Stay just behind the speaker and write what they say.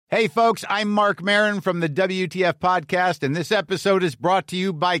Hey, folks, I'm Mark Maron from the WTF Podcast, and this episode is brought to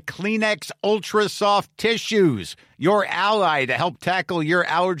you by Kleenex Ultra Soft Tissues, your ally to help tackle your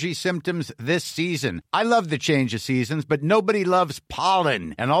allergy symptoms this season. I love the change of seasons, but nobody loves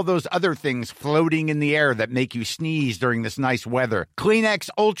pollen and all those other things floating in the air that make you sneeze during this nice weather. Kleenex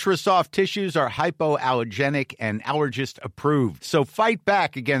Ultra Soft Tissues are hypoallergenic and allergist approved, so fight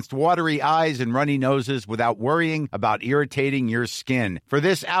back against watery eyes and runny noses without worrying about irritating your skin. For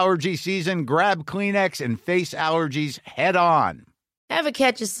this allergy season, grab Kleenex and face allergies head on. Ever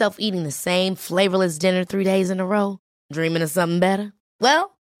catch yourself eating the same flavorless dinner 3 days in a row? Dreaming of something better?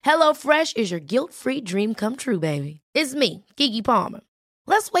 Well, HelloFresh is your guilt-free dream come true, baby. It's me, Keke Palmer.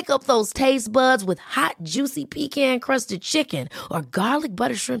 Let's wake up those taste buds with hot, juicy pecan-crusted chicken or garlic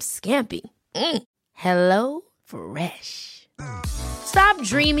butter shrimp scampi. Hello Fresh. Stop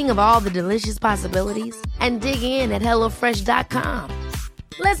dreaming of all the delicious possibilities and dig in at HelloFresh.com.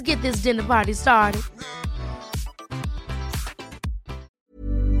 Let's get this dinner party started.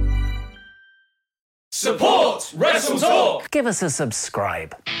 Support Wrestle Talk! Give us a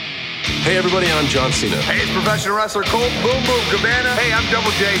subscribe. Hey everybody, I'm John Cena. Hey, it's professional wrestler Colt Boom Boom Cabana. Hey, I'm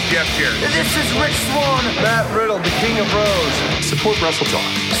Double J, Jeff Jarrett. This is Rich Swann. Matt Riddle, the King of Rose. Support Wrestle Talk.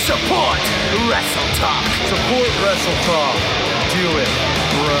 Support Wrestle Talk. Support Wrestle Talk. Do it,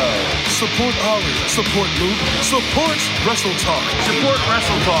 bro. Support Ari. Support Luke. Support Wrestle Talk. Support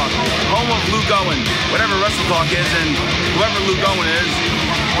Wrestle Talk. Home of Luke Owen. Whatever Wrestle Talk is, and whoever Luke Owen is,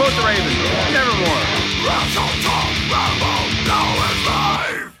 support the Raven. Nevermore. Wrestle Talk. Rambo now is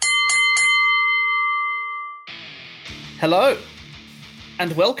live. Hello,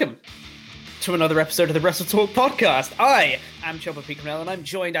 and welcome to another episode of the Wrestle Talk podcast. I am Chopper P. Cornell, and I'm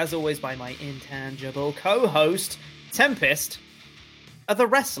joined, as always, by my intangible co-host, Tempest, the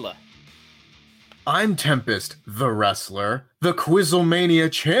wrestler. I'm Tempest, the wrestler, the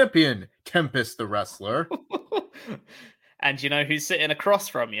Quizzlemania champion, Tempest, the wrestler. And you know who's sitting across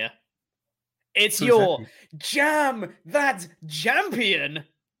from you? It's Who's your that? Jam That Champion,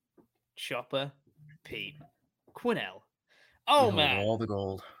 Chopper Pete Quinnell. Oh, man. All the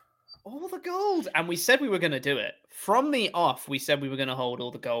gold. All the gold. And we said we were going to do it. From the off, we said we were going to hold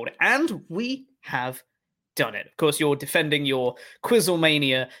all the gold. And we have done it. Of course, you're defending your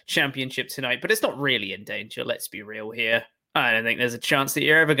Quizzlemania championship tonight, but it's not really in danger. Let's be real here. I don't think there's a chance that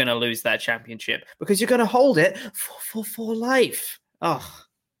you're ever going to lose that championship because you're going to hold it for life. Oh.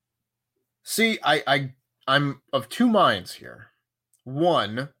 See, I'm of two minds here.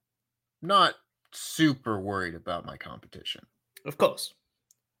 One, not super worried about my competition. Of course.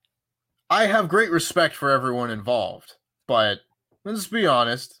 I have great respect for everyone involved, but let's be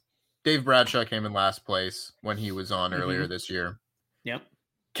honest. Dave Bradshaw came in last place when he was on earlier this year. Yep.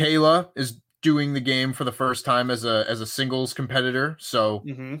 Kayla is doing the game for the first time as a singles competitor, so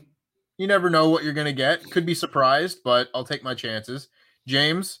you never know what you're going to get. Could be surprised, but I'll take my chances.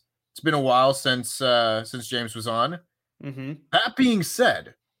 James, it's been a while since James was on. That being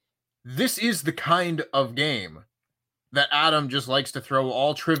said, this is the kind of game that Adam just likes to throw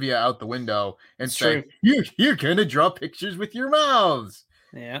all trivia out the window and say, you're going to draw pictures with your mouths.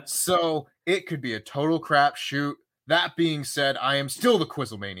 Yeah. So it could be a total crap shoot. That being said, I am still the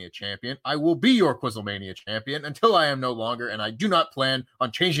Quizzlemania champion. I will be your Quizzlemania champion until I am no longer, and I do not plan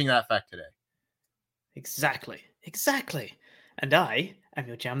on changing that fact today. Exactly. And I am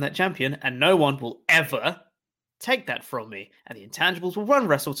your Jam That Champion, and no one will ever take that from me. And the Intangibles will run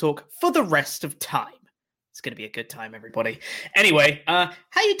Wrestle Talk for the rest of time. It's going to be a good time, everybody. Anyway, how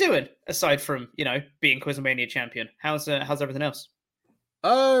you doing, aside from, being Quizzlemania champion? How's everything else?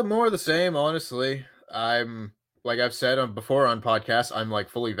 More of the same, honestly. I'm, like I've said before on podcasts, I'm like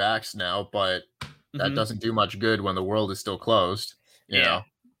fully vaxxed now, but that doesn't do much good when the world is still closed. You know?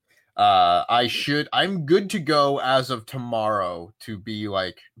 I'm good to go as of tomorrow to be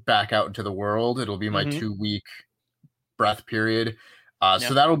like back out into the world. It'll be my 2-week breath period.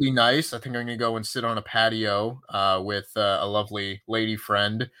 So that'll be nice. I think I'm going to go and sit on a patio with a lovely lady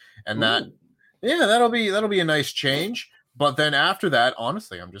friend, and that'll be a nice change. But then after that,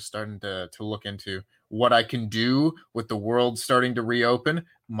 honestly, I'm just starting to look into what I can do with the world starting to reopen.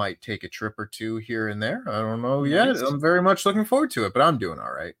 Might take a trip or two here and there. I don't know yet. I'm very much looking forward to it, but I'm doing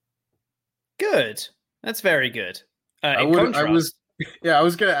all right. Good. That's very good. I was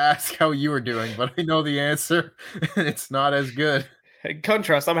going to ask how you were doing, but I know the answer, and it's not as good. In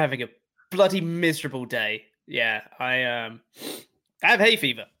contrast, I'm having a bloody miserable day. Yeah, I have hay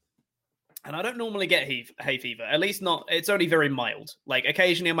fever. And I don't normally get hay fever, at least not, it's only very mild. Like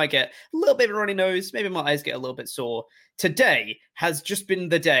occasionally I might get a little bit of a runny nose, maybe my eyes get a little bit sore. Today has just been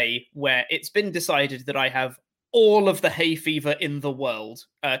the day where it's been decided that I have all of the hay fever in the world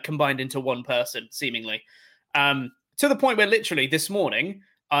combined into one person, seemingly. To the point where literally this morning,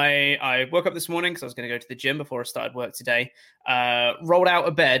 I woke up this morning because I was going to go to the gym before I started work today, rolled out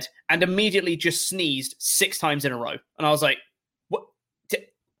of bed and immediately just sneezed 6 times in a row. And I was like,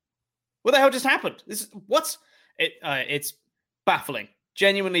 what the hell just happened? It's baffling.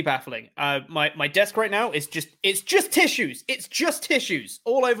 Genuinely baffling. My desk right now is just tissues. It's just tissues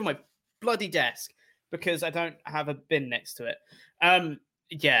all over my bloody desk because I don't have a bin next to it.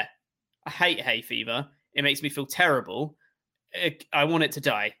 Yeah, I hate hay fever. It makes me feel terrible. I want it to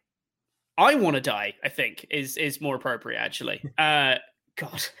die. I want to die, I think, is more appropriate, actually.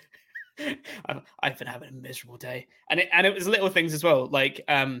 God. I've been having a miserable day. And it was little things as well. Like,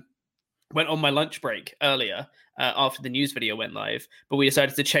 went on my lunch break earlier after the news video went live, but we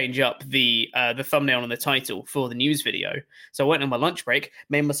decided to change up the thumbnail and the title for the news video. So I went on my lunch break,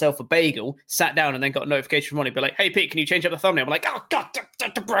 made myself a bagel, sat down, and then got a notification from Ronnie, be like, "Hey Pete, can you change up the thumbnail?" I'm like, "Oh God,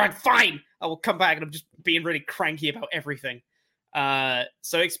 fine. I will come back," and I'm just being really cranky about everything.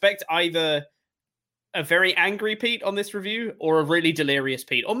 So expect either a very angry Pete on this review or a really delirious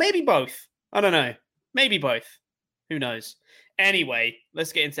Pete, or maybe both. I don't know. Maybe both. Who knows? Anyway,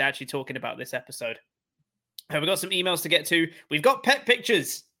 let's get into actually talking about this episode. We've got some emails to get to. We've got pet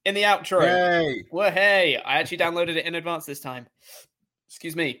pictures in the outro. Hey. Well, hey, I actually downloaded it in advance this time.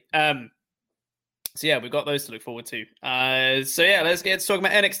 Excuse me. So yeah, we've got those to look forward to. So yeah, let's get to talking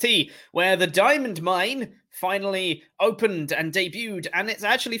about NXT, where the Diamond Mine finally opened and debuted, and it's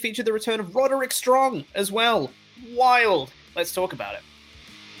actually featured the return of Roderick Strong as well. Wild. Let's talk about it.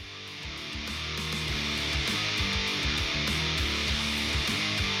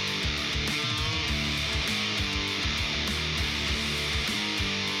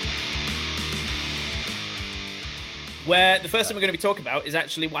 Where the first thing we're going to be talking about is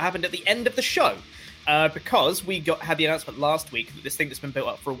actually what happened at the end of the show. Because we had the announcement last week that this thing that's been built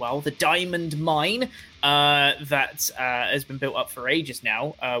up for a while, the Diamond Mine, that has been built up for ages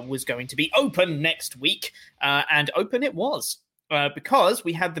now, was going to be open next week. And open it was. Because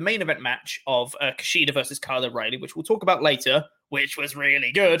we had the main event match of Kushida versus Kyle O'Reilly, which we'll talk about later, which was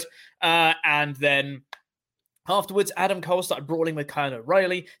really good. And then afterwards, Adam Cole started brawling with Kyle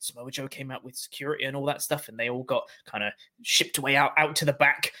O'Reilly. Samoa Joe came out with security and all that stuff, and they all got kind of shipped away out to the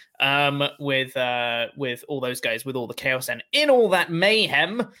back with all those guys, with all the chaos. And in all that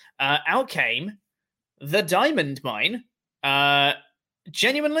mayhem, out came the Diamond Mine.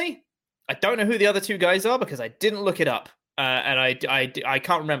 Genuinely, I don't know who the other two guys are because I didn't look it up. And I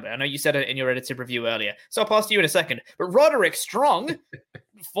can't remember. I know you said it in your edited review earlier, so I'll pass to you in a second. But Roderick Strong,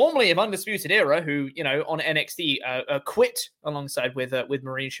 formerly of Undisputed Era, who, you know, on NXT quit alongside with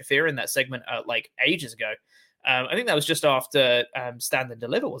Marine Shafir in that segment like ages ago. I think that was just after Stand and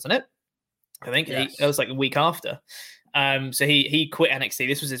Deliver, wasn't it? I think it was like a week after. So he quit NXT.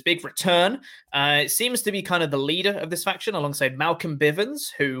 This was his big return. It seems to be kind of the leader of this faction alongside Malcolm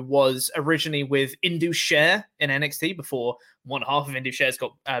Bivens, who was originally with Indus Sher in NXT before one half of Indus Sher's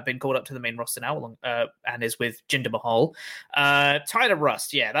got been called up to the main roster now and is with Jinder Mahal. Tyler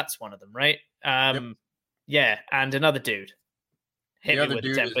Rust, yeah, that's one of them, right? Yep. Yeah, and another dude. Hit me with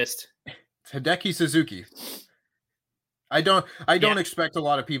the Tempest. Hideki Suzuki. I don't expect a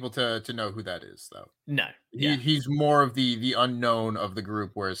lot of people to know who that is, though. No. He's more of the unknown of the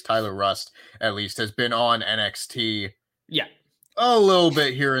group, whereas Tyler Rust, at least, has been on NXT a little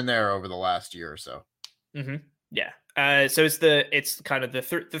bit here and there over the last year or so. Mm-hmm. Yeah. So it's kind of the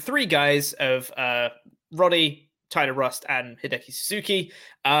three guys of Roddy, Tyler Rust, and Hideki Suzuki.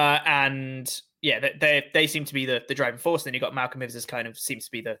 And yeah, they seem to be the driving force. Then you got Malcolm Bivens as kind of seems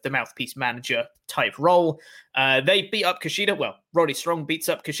to be the mouthpiece manager type role. They beat up Kushida. Well, Roddy Strong beats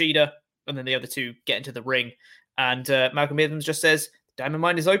up Kushida, and then the other two get into the ring. And Malcolm Bivens just says, Diamond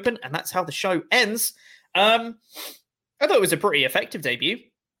Mine is open, and that's how the show ends. I thought it was a pretty effective debut.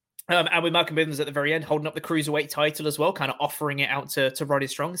 And with Malcolm Bivens at the very end, holding up the Cruiserweight title as well, kind of offering it out to Roddy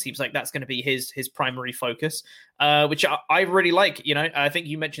Strong. Seems like that's going to be his primary focus, which I really like. You know, I think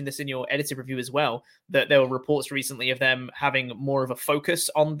you mentioned this in your edited review as well, that there were reports recently of them having more of a focus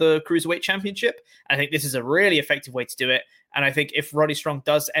on the Cruiserweight Championship. I think this is a really effective way to do it. And I think if Roddy Strong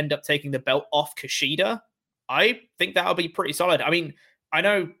does end up taking the belt off Kushida, I think that'll be pretty solid. I mean,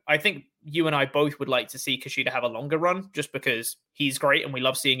 I think you and I both would like to see Kushida have a longer run just because he's great and we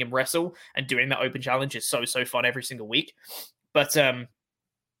love seeing him wrestle, and doing that open challenge is so fun every single week. But,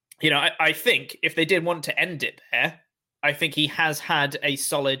 you know, I think if they did want to end it there, I think he has had a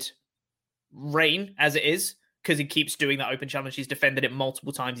solid reign as it is because he keeps doing that open challenge. He's defended it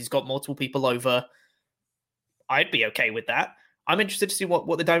multiple times. He's got multiple people over. I'd be okay with that. I'm interested to see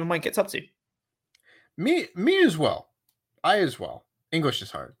what the Diamond Mine gets up to. Me as well. I as well. English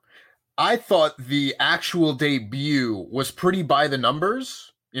is hard. I thought the actual debut was pretty by the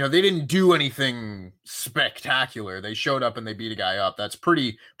numbers. You know, they didn't do anything spectacular. They showed up and they beat a guy up. That's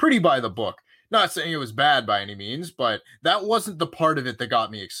pretty by the book. Not saying it was bad by any means, but that wasn't the part of it that got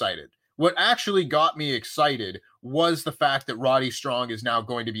me excited. What actually got me excited was the fact that Roddy Strong is now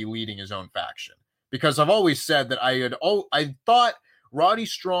going to be leading his own faction. Because I've always said that I thought Roddy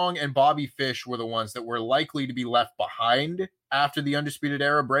Strong and Bobby Fish were the ones that were likely to be left behind after the Undisputed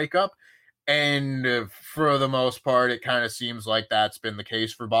Era breakup. And for the most part, it kind of seems like that's been the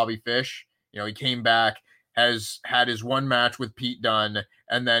case for Bobby Fish. You know, he came back, has had his one match with Pete Dunne,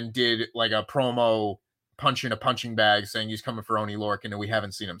 and then did like a promo punch in a punching bag saying he's coming for Oney Lorcan, and we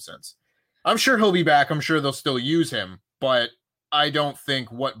haven't seen him since. I'm sure he'll be back. I'm sure they'll still use him, but I don't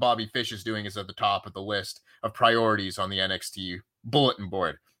think what Bobby Fish is doing is at the top of the list of priorities on the NXT bulletin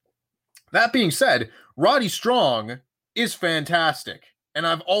board. That being said, Roddy Strong is fantastic. And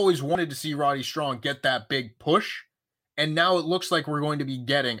I've always wanted to see Roddy Strong get that big push. And now it looks like we're going to be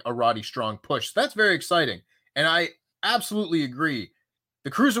getting a Roddy Strong push. So that's very exciting. And I absolutely agree.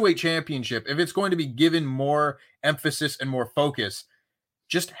 The Cruiserweight Championship, if it's going to be given more emphasis and more focus,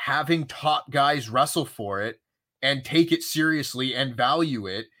 just having top guys wrestle for it and take it seriously and value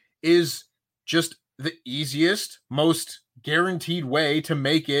it is just the easiest, most guaranteed way to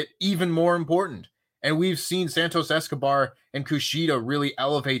make it even more important. And we've seen Santos Escobar and Kushida really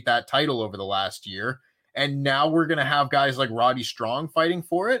elevate that title over the last year. And now we're going to have guys like Roddy Strong fighting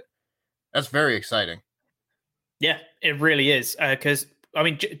for it. That's very exciting. Yeah, it really is. Because, I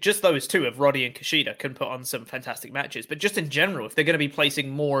mean, just those two of Roddy and Kushida can put on some fantastic matches. But just in general, if they're going to be placing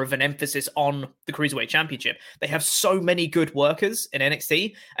more of an emphasis on the Cruiserweight Championship, they have so many good workers in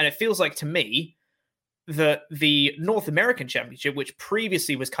NXT. And it feels like, to me, that the North American Championship, which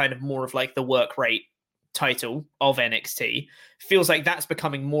previously was kind of more of like the work rate title of NXT, feels like that's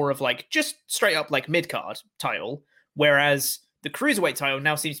becoming more of like just straight up like mid-card title, whereas the Cruiserweight title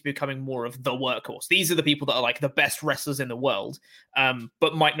now seems to be becoming more of the workhorse. These are the people that are like the best wrestlers in the world,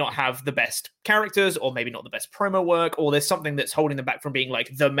 but might not have the best characters or maybe not the best promo work, or there's something that's holding them back from being like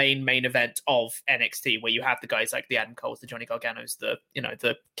the main event of NXT, where you have the guys like the Adam Coles, the Johnny Garganos, the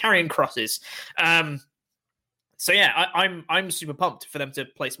Karrion Crosses. So yeah, I'm super pumped for them to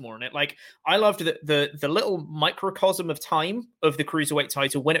place more on it. Like, I loved the little microcosm of time of the Cruiserweight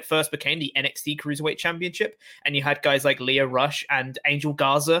title when it first became the NXT Cruiserweight Championship, and you had guys like Lio Rush and Angel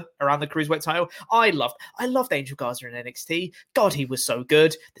Garza around the Cruiserweight title. I loved Angel Garza in NXT. God, he was so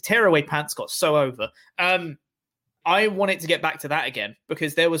good. The tearaway pants got so over. I want it to get back to that again,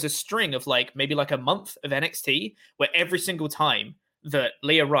 because there was a string of like maybe like a month of NXT where every single time that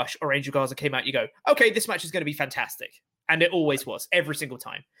Lio Rush or Angel Garza came out, you go, okay, this match is going to be fantastic. And it always was, every single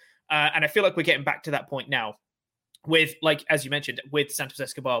time. And I feel like we're getting back to that point now with, like, as you mentioned, with Santos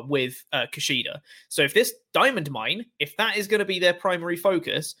Escobar, with Kushida. So if this Diamond Mine, if that is going to be their primary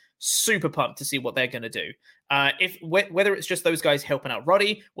focus, super pumped to see what they're going to do. Whether it's just those guys helping out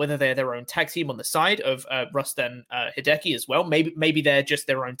Roddy, whether they're their own tag team on the side of Rust and Hideki as well. Maybe they're just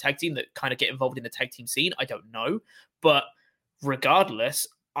their own tag team that kind of get involved in the tag team scene. I don't know. But regardless,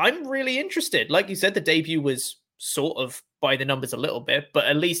 I'm really interested. Like you said, the debut was sort of by the numbers a little bit, but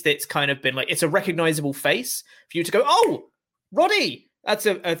at least it's kind of been like, it's a recognizable face for you to go, oh, Roddy. That's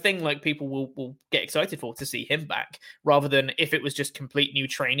a thing like people will get excited for, to see him back, rather than if it was just complete new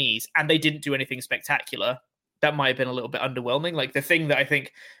trainees and they didn't do anything spectacular. That might have been a little bit underwhelming. Like, the thing that I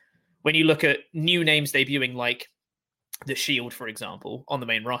think when you look at new names debuting, like The Shield, for example, on the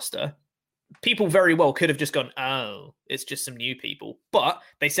main roster, people very well could have just gone, oh, it's just some new people. But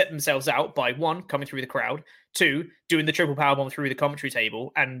they set themselves out by, one, coming through the crowd, two, doing the triple powerbomb through the commentary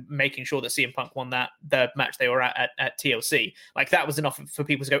table and making sure that CM Punk won the match they were at TLC. Like, that was enough for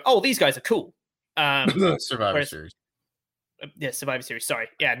people to go, oh, these guys are cool. Survivor Series. Yeah, Survivor Series, sorry.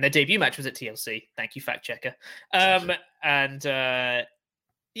 Yeah, and their debut match was at TLC. Thank you, fact checker. I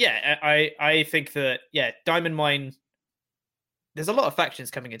think that, Diamond Mine, there's a lot of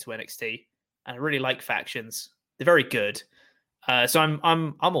factions coming into NXT. And I really like factions. They're very good. So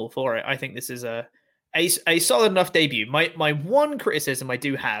I'm all for it. I think this is a solid enough debut. My one criticism I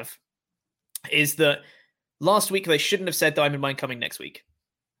do have is that last week they shouldn't have said Diamond Mine coming next week.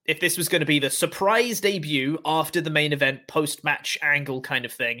 If this was going to be the surprise debut after the main event, post-match angle kind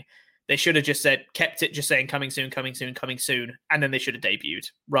of thing, they should have just kept it just saying coming soon, and then they should have debuted,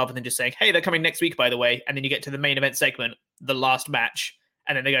 rather than just saying, hey, they're coming next week, by the way, and then you get to the main event segment, the last match,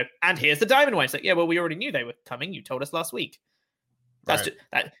 and then they go, and here's the Diamond Mine. It's like, yeah, well, we already knew they were coming. You told us last week. That's just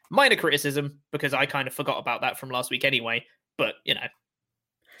that minor criticism, because I kind of forgot about that from last week anyway. But,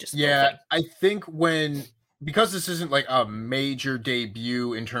 Just I think because this isn't like a major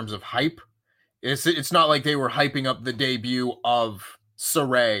debut in terms of hype, it's not like they were hyping up the debut of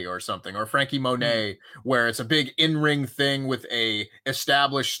Saray or something, or Frankie Monet, where it's a big in-ring thing with a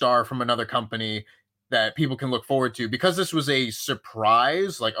established star from another company that people can look forward to. Because this was a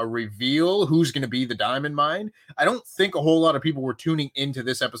surprise, like a reveal, who's going to be the Diamond Mine, I don't think a whole lot of people were tuning into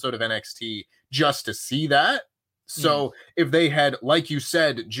this episode of NXT just to see that. So if they had, like you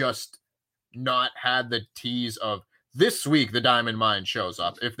said, just not had the tease of this week the Diamond Mine shows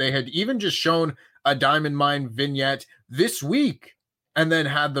up, if they had even just shown a Diamond Mine vignette this week and then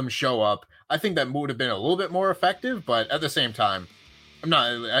had them show up, I think that would have been a little bit more effective. But at the same time,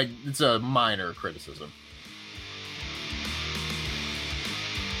 it's a minor criticism.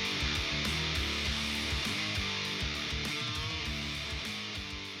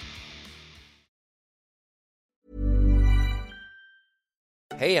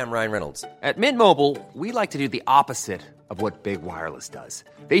 Hey, I'm Ryan Reynolds. At Mint Mobile, we like to do the opposite of what Big Wireless does.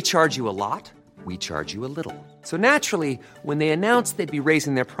 They charge you a lot, we charge you a little. So naturally, when they announced they'd be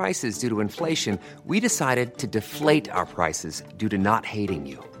raising their prices due to inflation, we decided to deflate our prices due to not hating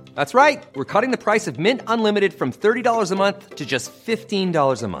you. That's right. We're cutting the price of Mint Unlimited from $30 a month to just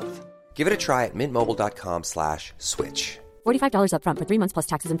 $15 a month. Give it a try at mintmobile.com/switch. $45 up front for 3 months plus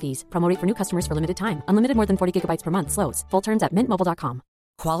taxes and fees. Promo rate for new customers for limited time. Unlimited more than 40 gigabytes per month slows. Full terms at mintmobile.com.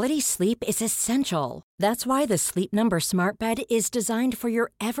 Quality sleep is essential. That's why the Sleep Number Smart Bed is designed for your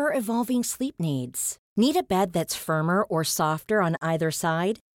ever-evolving sleep needs. Need a bed that's firmer or softer on either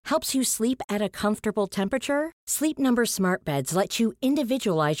side? Helps you sleep at a comfortable temperature? Sleep Number Smart Beds let you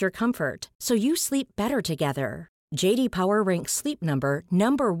individualize your comfort, so you sleep better together. J.D. Power ranks Sleep Number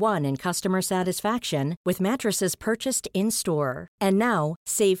number 1 in customer satisfaction with mattresses purchased in-store. And now,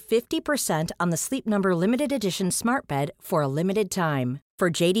 save 50% on the Sleep Number Limited Edition Smart Bed for a limited time. For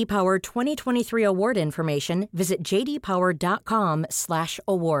J.D. Power 2023 award information, visit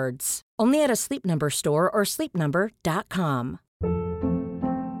jdpower.com/awards. Only at a Sleep Number store or sleepnumber.com.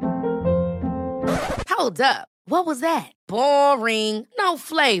 Hold up. What was that? Boring. No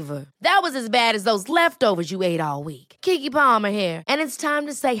flavor. That was as bad as those leftovers you ate all week. Keke Palmer here, and it's time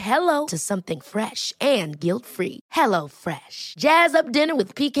to say hello to something fresh and guilt-free. Hello Fresh. Jazz up dinner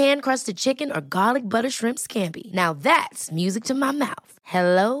with pecan-crusted chicken or garlic butter shrimp scampi. Now that's music to my mouth.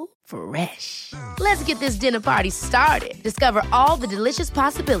 Hello Fresh. Let's get this dinner party started. Discover all the delicious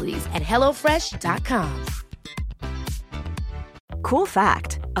possibilities at hellofresh.com. Cool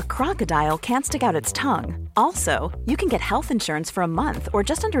fact, a crocodile can't stick out its tongue. Also, you can get health insurance for a month or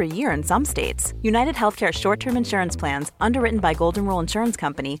just under a year in some states. United Healthcare short-term insurance plans, underwritten by Golden Rule Insurance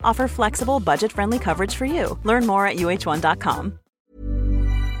Company, offer flexible, budget-friendly coverage for you. Learn more at uh1.com.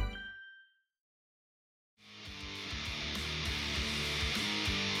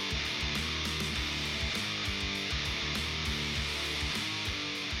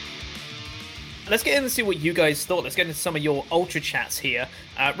 Let's get in and see what you guys thought. Let's get into some of your Ultra Chats here.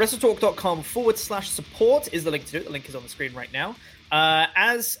 WrestleTalk.com/support is the link to do it. The link is on the screen right now.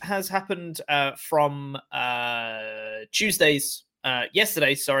 As has happened from yesterday's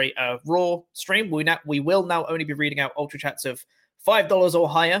Raw stream, we will now only be reading out Ultra Chats of $5 or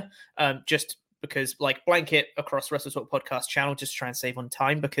higher, just because, like, blanket across WrestleTalk podcast channel, just to try and save on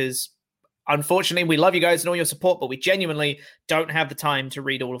time, because unfortunately, we love you guys and all your support, but we genuinely don't have the time to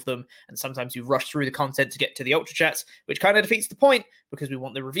read all of them. And sometimes you rush through the content to get to the Ultra Chats, which kind of defeats the point because we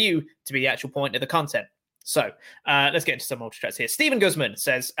want the review to be the actual point of the content. So let's get into some Ultra Chats here. Steven Guzman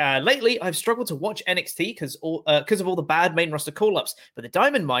says, lately, I've struggled to watch NXT because of all the bad main roster call-ups, but the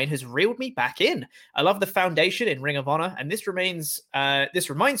Diamond Mine has reeled me back in. I love the Foundation in Ring of Honor, and this reminds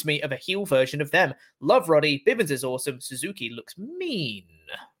me of a heel version of them. Love Roddy. Bivens is awesome. Suzuki looks mean.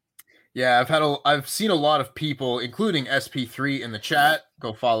 Yeah, I've seen a lot of people, including SP3 in the chat.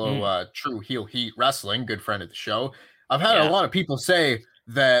 Go follow True Heel Heat Wrestling, good friend of the show. I've had a lot of people say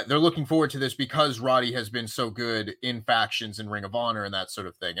that they're looking forward to this because Roddy has been so good in factions and Ring of Honor and that sort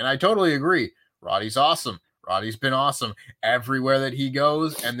of thing. And I totally agree. Roddy's awesome. Roddy's been awesome everywhere that he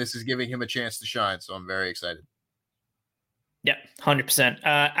goes, and this is giving him a chance to shine. So I'm very excited. Yeah, 100%.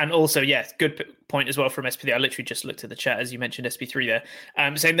 And also, yes, good point as well from SP3. I literally just looked at the chat as you mentioned SP3 there,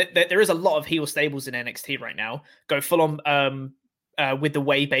 saying that there is a lot of heel stables in NXT right now. Go full on with the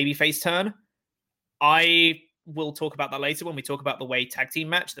Way babyface turn. I will talk about that later when we talk about the Way tag team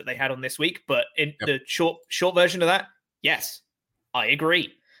match that they had on this week. But in the short version of that, yes, I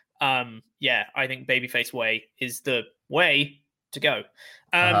agree. Yeah, I think babyface Way is the way to go.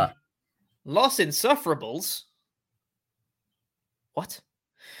 Los Insufferables. What?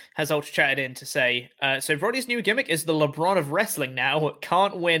 has ultra chatted in to say, so Roddy's new gimmick is the LeBron of wrestling now.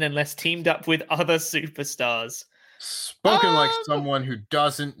 Can't win unless teamed up with other superstars. Spoken like someone who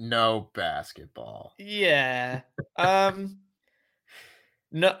doesn't know basketball. Yeah. No,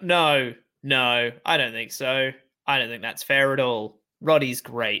 I don't think so. I don't think that's fair at all. Roddy's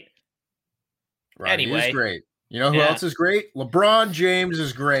great. Roddy anyway, is great. You know who else is great? LeBron James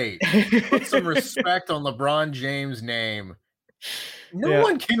is great. Put some respect on LeBron James' name. No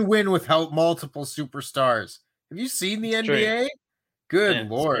one can win without multiple superstars. Have you seen the NBA? Good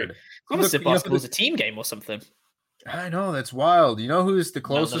Lord. Almost if basketball's a team game or something. I know, that's wild. You know who's the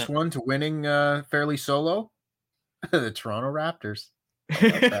closest one to winning fairly solo? The Toronto Raptors.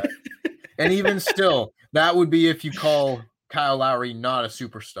 And even still, that would be if you call Kyle Lowry not a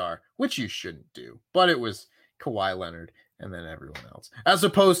superstar, which you shouldn't do. But it was Kawhi Leonard and then everyone else, as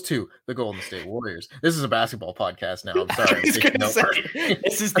opposed to the Golden State Warriors. This is a basketball podcast now. I'm sorry.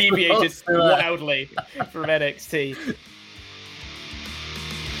 This is deviated wildly from NXT.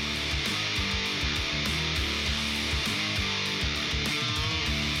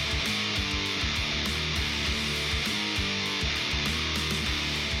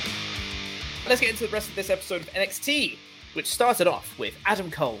 Let's get into the rest of this episode of NXT, which started off with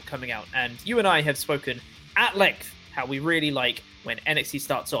Adam Cole coming out, and you and I have spoken at length how we really like when NXT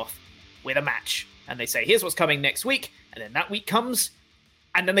starts off with a match, and they say, here's what's coming next week, and then that week comes,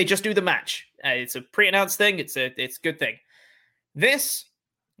 and then they just do the match. It's a pre-announced thing, it's a good thing. This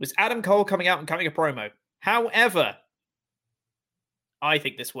was Adam Cole coming out and cutting a promo. However, I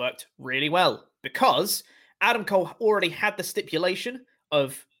think this worked really well, because Adam Cole already had the stipulation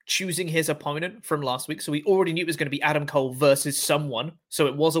of choosing his opponent from last week. So we already knew it was going to be Adam Cole versus someone. So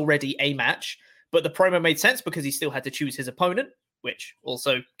it was already a match. But the promo made sense because he still had to choose his opponent, which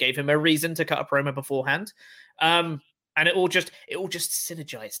also gave him a reason to cut a promo beforehand. And it all just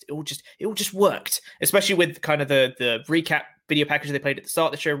synergized. It all just worked, especially with kind of the recap video package they played at the start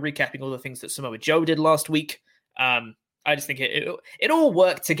of the show, recapping all the things that Samoa Joe did last week. I just think it all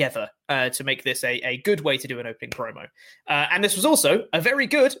worked together to make this a good way to do an opening promo. And this was also a very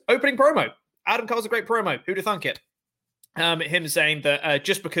good opening promo. Adam Cole's a great promo. Who'd have thunk it? Him saying that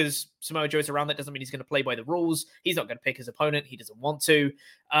just because Samoa Joe's around, that doesn't mean he's going to play by the rules. He's not going to pick his opponent. He doesn't want to.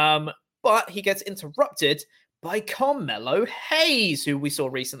 But he gets interrupted by Carmelo Hayes, who we saw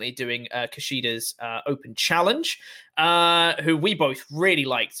recently doing Kushida's Open Challenge, who we both really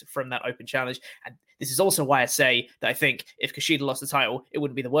liked from that Open Challenge. And this is also why I say that I think if Kushida lost the title, it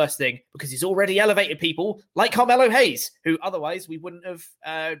wouldn't be the worst thing, because he's already elevated people like Carmelo Hayes, who otherwise we wouldn't have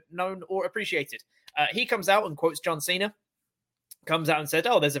known or appreciated. He comes out and quotes John Cena, comes out and said,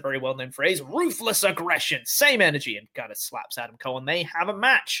 oh, there's a very well-known phrase, ruthless aggression, same energy, and kind of slaps Adam Cole, and they have a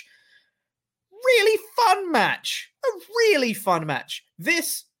match. Really fun match. A really fun match.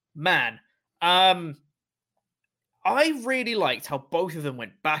 This, man, I really liked how both of them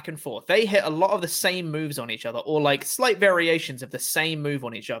went back and forth. They hit a lot of the same moves on each other, or like slight variations of the same move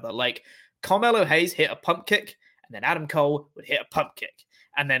on each other. Like Carmelo Hayes hit a pump kick, and then Adam Cole would hit a pump kick.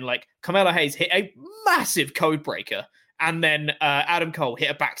 And then like Carmelo Hayes hit a massive code breaker, and then Adam Cole hit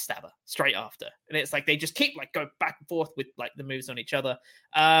a backstabber straight after. And it's like they just keep like go back and forth with like the moves on each other.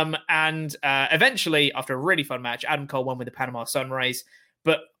 And eventually, after a really fun match, Adam Cole won with the Panama Sunrise.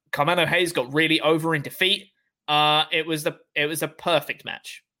 But Carmelo Hayes got really over in defeat. It was a perfect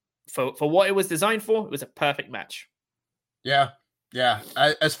match for what it was designed for. It was a perfect match. Yeah.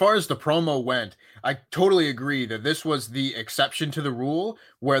 As far as the promo went, I totally agree that this was the exception to the rule,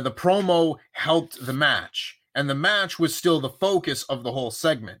 where the promo helped the match, and the match was still the focus of the whole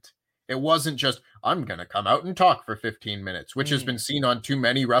segment. It wasn't just, I'm going to come out and talk for 15 minutes, which has been seen on too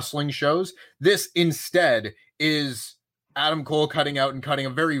many wrestling shows. This instead is Adam Cole cutting out and cutting a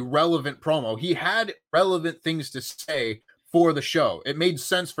very relevant promo. He had relevant things to say for the show. It made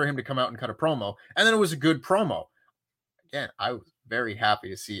sense for him to come out and cut a promo, and then it was a good promo. Again, I was very happy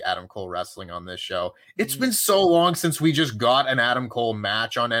to see Adam Cole wrestling on this show. It's been so long since we just got an Adam Cole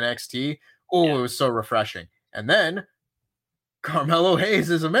match on NXT. Oh, It was so refreshing. And then Carmelo Hayes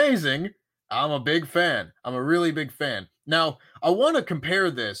is amazing. I'm a big fan. I'm a really big fan. Now, I want to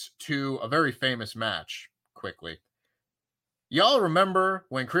compare this to a very famous match quickly. Y'all remember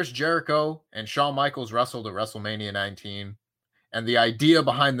when Chris Jericho and Shawn Michaels wrestled at WrestleMania 19? And the idea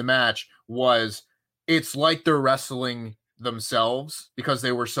behind the match was it's like they're wrestling themselves because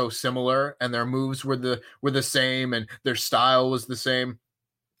they were so similar and their moves were the same and their style was the same.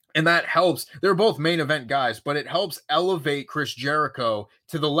 And that helps. They're both main event guys, but it helps elevate Chris Jericho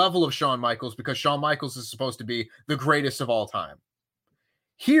to the level of Shawn Michaels because Shawn Michaels is supposed to be the greatest of all time.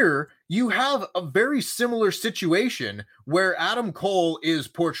 Here, you have a very similar situation where Adam Cole is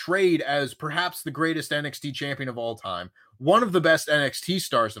portrayed as perhaps the greatest NXT champion of all time, one of the best NXT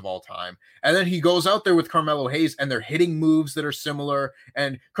stars of all time. And then he goes out there with Carmelo Hayes and they're hitting moves that are similar.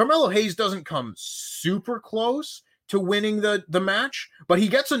 And Carmelo Hayes doesn't come super close to winning the match, but he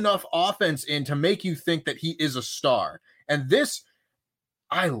gets enough offense in to make you think that he is a star. And this,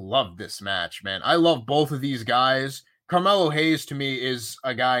 I love this match, man. I love both of these guys. Carmelo Hayes to me is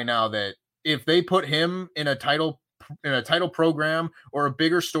a guy now that if they put him in a title program or a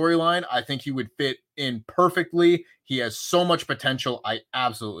bigger storyline, I think he would fit in perfectly. He has so much potential. I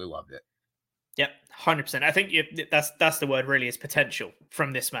absolutely loved it. Yep, 100%. I think that's the word really, is potential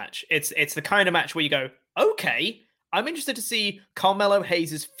from this match. It's the kind of match where you go, okay, I'm interested to see Carmelo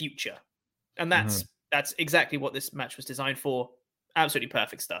Hayes' future. And that's exactly what this match was designed for. Absolutely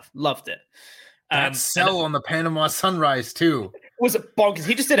perfect stuff. Loved it. That sell on the Panama Sunrise too. Was it bonkers?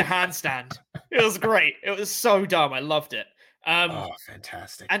 He just did a handstand. It was great. It was so dumb. I loved it.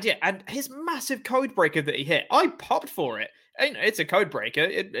 Fantastic. And his massive code breaker that he hit, I popped for it. And it's a code breaker.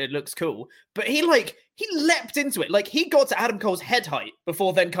 It looks cool. But he leapt into it. Like, he got to Adam Cole's head height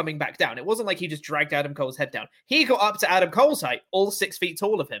before then coming back down. It wasn't like he just dragged Adam Cole's head down. He got up to Adam Cole's height, all 6 feet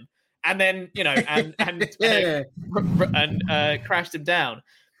tall of him. And then, and crashed him down.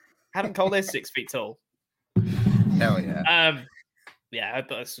 Adam Cole is 6 feet tall. Hell yeah. Yeah,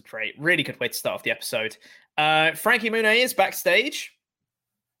 that's great. Really good way to start off the episode. Frankie Monet is backstage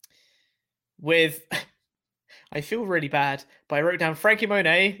with... I feel really bad, but I wrote down Frankie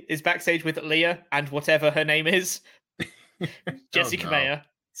Monet is backstage with Leah and whatever her name is. Jessie Kamea.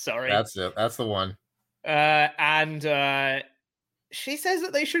 Sorry. That's it. That's the one. And she says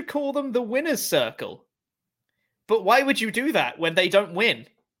that they should call them the Winner's Circle. But why would you do that when they don't win?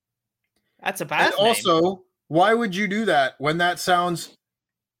 That's a bad name. Also, why would you do that when that sounds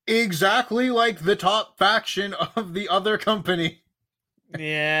exactly like the top faction of the other company?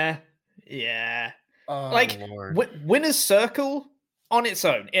 Yeah. Oh, like, Winner's Circle on its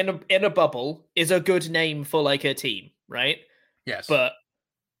own, in a bubble, is a good name for like a team, right? Yes. But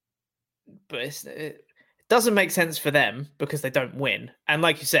it doesn't make sense for them because they don't win. And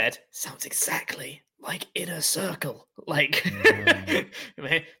like you said, sounds exactly like Inner Circle. Like,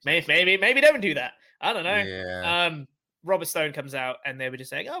 maybe don't do that. I don't know. Yeah. Robert Stone comes out and they were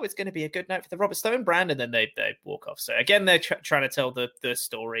just saying, oh, it's going to be a good night for the Robert Stone brand. And then they walk off. So again, they're trying to tell the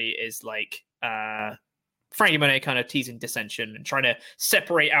story is like Frankie Monet kind of teasing dissension and trying to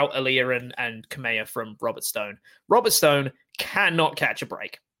separate out Aaliyah and Kamea from Robert Stone. Robert Stone cannot catch a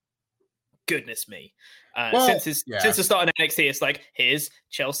break. Goodness me. Since the start of NXT, it's like, here's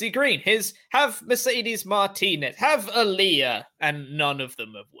Chelsea Green, have Mercedes Martinez, have Aaliyah, and none of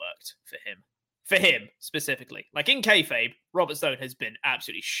them have worked for him. For him specifically, like in kayfabe, Robert Stone has been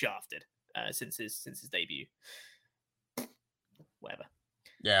absolutely shafted since his debut. Whatever.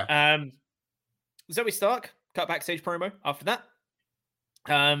 Yeah. Zoe Stark cut backstage promo after that,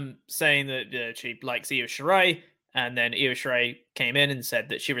 saying that she likes Io Shirai, and then Io Shirai came in and said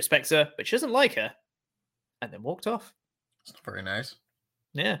that she respects her, but she doesn't like her, and then walked off. It's very nice.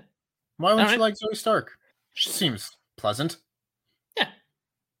 Yeah. Why wouldn't you like Zoe Stark? She seems pleasant. Yeah.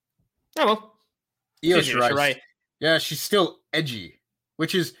 Oh well. Io Shirai. Yeah, she's still edgy,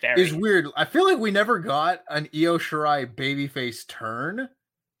 which is weird. I feel like we never got an Io Shirai babyface turn.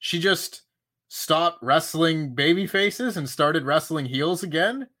 She just stopped wrestling baby faces and started wrestling heels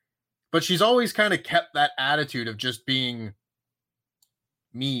again. But she's always kind of kept that attitude of just being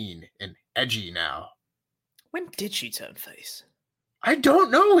mean and edgy now. When did she turn face? I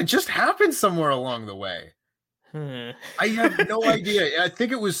don't know. It just happened somewhere along the way. I have no idea. I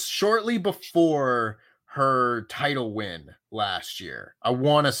think it was shortly before her title win last year. I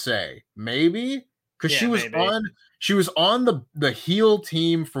want to say maybe because she was on the heel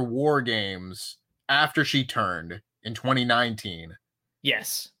team for War Games after she turned in 2019.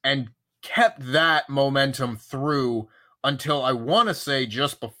 Yes, and kept that momentum through until I want to say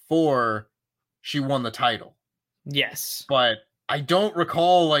just before she won the title. Yes, but I don't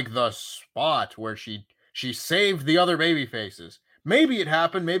recall like the spot where she saved the other baby faces. Maybe it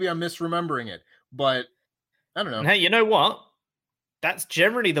happened. Maybe I'm misremembering it. But I don't know. Hey, you know what? That's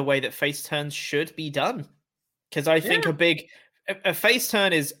generally the way that face turns should be done. Because I think a face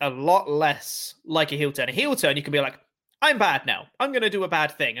turn is a lot less like a heel turn. A heel turn, you can be like, I'm bad now. I'm going to do a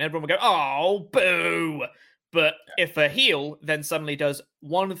bad thing. And everyone will go, oh, boo. But if a heel then suddenly does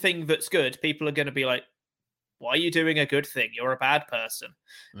one thing that's good, people are going to be like, why are you doing a good thing? You're a bad person.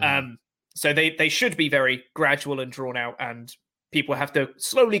 So they should be very gradual and drawn out, and people have to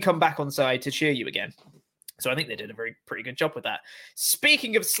slowly come back on side to cheer you again. So I think they did a pretty good job with that.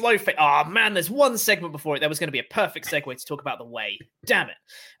 Speaking of slow fade, oh man, there's one segment before it. There was going to be a perfect segue to talk about the way. Damn it.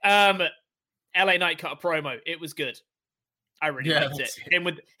 LA Knight cut a promo. It was good. I really liked it. Him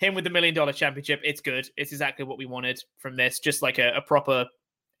with the $1 million championship. It's good. It's exactly what we wanted from this. Just like a proper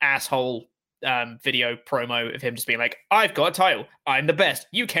asshole video promo of him just being like, I've got a title. I'm the best.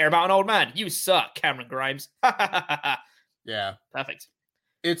 You care about an old man. You suck, Cameron Grimes. Yeah. Perfect.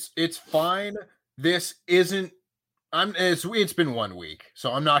 It's fine. This isn't. It's been 1 week,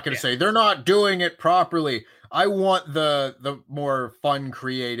 so I'm not going to say they're not doing it properly. I want the more fun,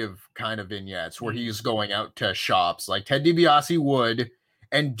 creative kind of vignettes where he's going out to shops like Ted DiBiase would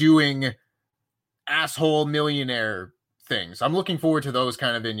and doing asshole millionaire things. I'm looking forward to those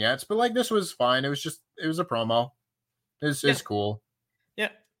kind of vignettes, but like this was fine. It was a promo. It's cool. Yeah,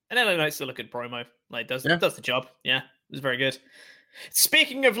 and LA Knight's still a good promo. Like does the job. Yeah, it was very good.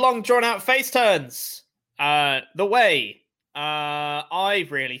 Speaking of long drawn out face turns, the way I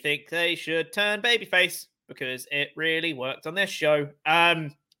really think they should turn babyface because it really worked on this show.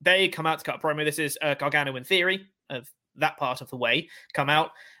 They come out to cut a promo. This is Gargano in Theory of that part of the way come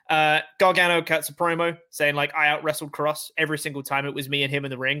out. Gargano cuts a promo saying like, I out wrestled Cross every single time it was me and him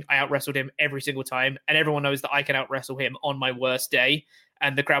in the ring. I out wrestled him every single time, and everyone knows that I can out wrestle him on my worst day.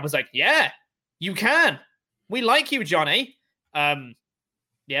 And the crowd was like, yeah, you can. We like you, Johnny.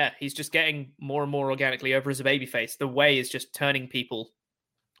 Yeah, he's just getting more and more organically over as a babyface. The way is just turning people.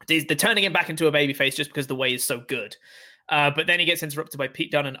 They're turning him back into a babyface just because the way is so good. But then he gets interrupted by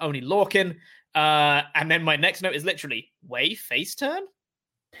Pete Dunne and Oney Lorcan. And then my next note is literally, way face turn?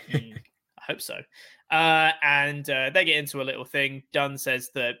 I hope so. And they get into a little thing. Dunne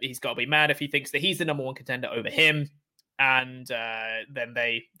says that he's got to be mad if he thinks that he's the number one contender over him. And then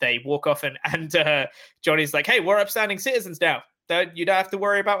they walk off and Johnny's like, hey, we're upstanding citizens now. You don't have to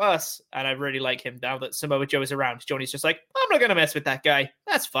worry about us. And I really like him now that Samoa Joe is around. Johnny's just like, I'm not going to mess with that guy.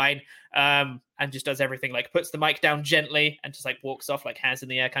 That's fine. And just does everything, like puts the mic down gently and just like walks off like hands in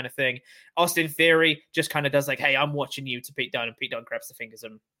the air kind of thing. Austin Theory just kind of does like, hey, I'm watching you to Pete Dunne. And Pete Dunne grabs the fingers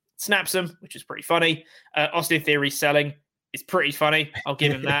and snaps him, which is pretty funny. Austin Theory selling is pretty funny. I'll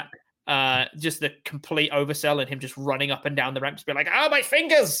give him that. Just the complete oversell and him just running up and down the ramp, just be like, oh, my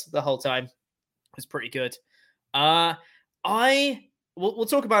fingers the whole time was pretty good. We'll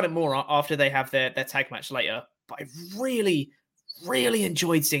talk about it more after they have their tag match later, but I really, really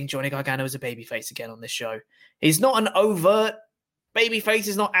enjoyed seeing Johnny Gargano as a babyface again on this show. He's not an overt babyface.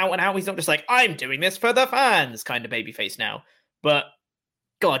 He's not out and out. He's not just like, I'm doing this for the fans kind of babyface now. But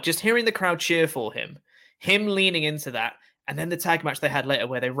God, just hearing the crowd cheer for him leaning into that, and then the tag match they had later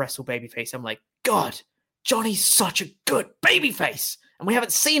where they wrestle babyface, I'm like, God, Johnny's such a good babyface. And we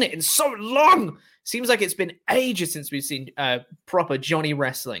haven't seen it in so long. Seems like it's been ages since we've seen proper Johnny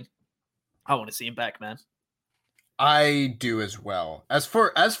wrestling. I want to see him back, man. I do as well. As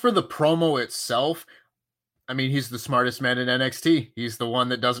for the promo itself, I mean, he's the smartest man in NXT. He's the one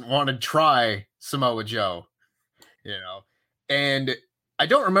that doesn't want to try Samoa Joe, you know. And I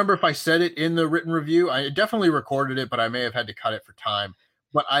don't remember if I said it in the written review. I definitely recorded it, but I may have had to cut it for time.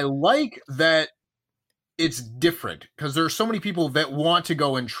 But I like that it's different because there are so many people that want to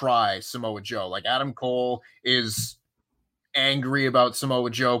go and try Samoa Joe. Like Adam Cole is angry about Samoa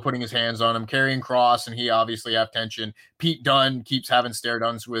Joe putting his hands on him, Karrion Kross, and he obviously have tension. Pete Dunne keeps having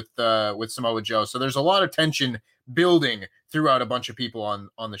stare-downs with Samoa Joe. So there's a lot of tension building throughout a bunch of people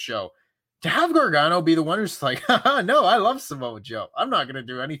on the show. To have Gargano be the one who's like, no, I love Samoa Joe. I'm not going to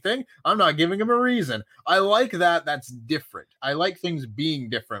do anything. I'm not giving him a reason. I like that. That's different. I like things being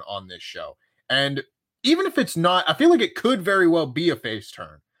different on this show. And even if it's not, I feel like it could very well be a face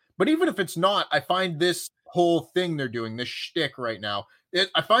turn. But even if it's not, I find this whole thing they're doing, this shtick right now,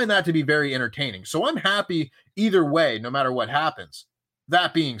 I find that to be very entertaining. So I'm happy either way, no matter what happens.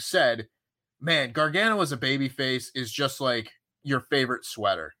 That being said, man, Gargano as a babyface is just like your favorite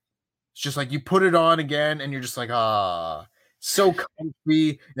sweater. It's just like you put it on again and you're just like, so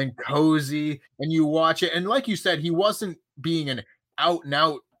comfy and cozy. And you watch it. And like you said, he wasn't being an out and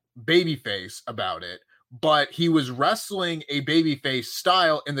out babyface about it, but he was wrestling a babyface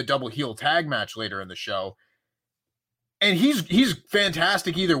style in the double heel tag match later in the show. And he's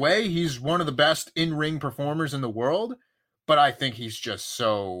fantastic either way. He's one of the best in-ring performers in the world, but I think he's just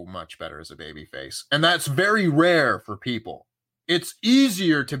so much better as a babyface. And that's very rare for people. It's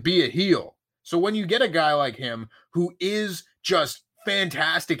easier to be a heel. So when you get a guy like him who is just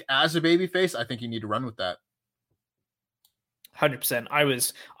fantastic as a babyface, I think you need to run with that. 100%. I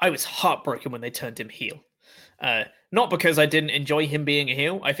was heartbroken when they turned him heel. Not because I didn't enjoy him being a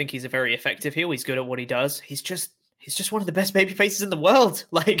heel. I think he's a very effective heel. He's good at what he does. he's just one of the best baby faces in the world.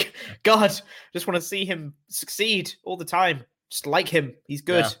 Like, God, just want to see him succeed all the time. Just like him. He's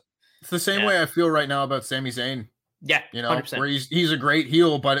good. Yeah. It's the same way I feel right now about Sami Zayn. Yeah, you know, 100%. where he's a great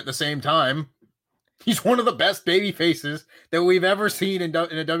heel, but at the same time, he's one of the best baby faces that we've ever seen in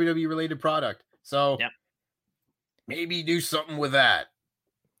a WWE related product. So maybe do something with that.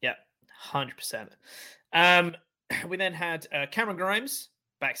 Yeah, 100%. We then had Cameron Grimes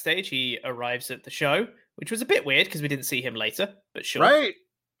backstage. He arrives at the show, which was a bit weird because we didn't see him later, but sure. Right.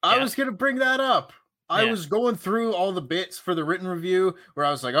 I was going to bring that up. I was going through all the bits for the written review where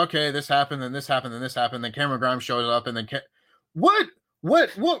I was like, okay, this happened, then this happened, then this happened. Then Cameron Grimes showed up, and then what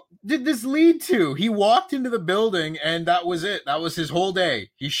did this lead to? He walked into the building, and that was it. That was his whole day.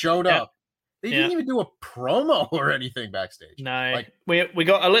 He showed up. They didn't even do a promo or anything backstage. No, like, we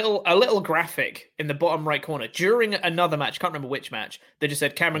got a little graphic in the bottom right corner during another match. Can't remember which match. They just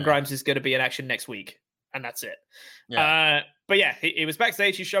said Cameron Grimes is going to be in action next week, and that's it. Yeah. But yeah, he was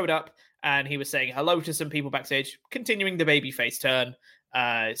backstage. He showed up. And he was saying hello to some people backstage, continuing the babyface turn,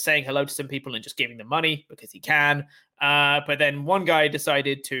 saying hello to some people and just giving them money because he can. But then one guy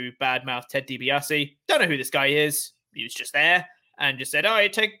decided to badmouth Ted DiBiase. Don't know who this guy is. He was just there and just said, "Oh,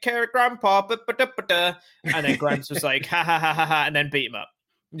 take care of Grandpa." And then Grimes was like, "Ha ha ha ha ha," and then beat him up.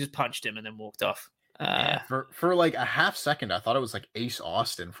 He just punched him and then walked off. For like a half second, I thought it was like Ace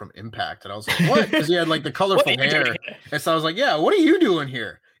Austin from Impact, and I was like, "What?" Because he had like the colorful hair, and so I was like, "Yeah, what are you doing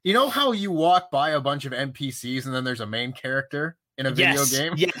here?" You know how you walk by a bunch of NPCs and then there's a main character in a video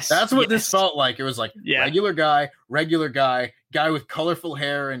game? Yes. That's what this felt like. It was like regular guy with colorful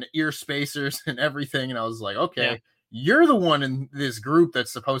hair and ear spacers and everything. And I was like, okay, you're the one in this group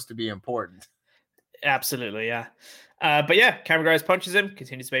that's supposed to be important. Absolutely, yeah. But yeah, Cameron Grimes punches him,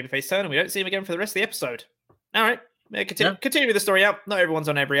 continues the babyface turn, and we don't see him again for the rest of the episode. All right. Continue with the story out. Not everyone's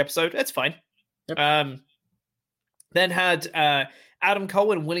on every episode. It's fine. Yep. Then had Adam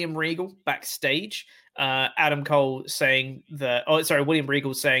Cole and William Regal backstage. William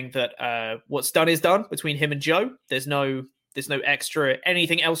Regal saying that what's done is done between him and Joe. There's no extra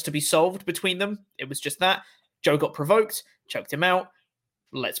anything else to be solved between them. It was just that. Joe got provoked, choked him out.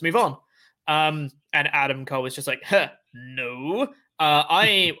 Let's move on. And Adam Cole was just like, no.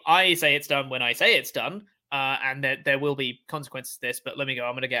 I say it's done when I say it's done. And there will be consequences to this, but let me go.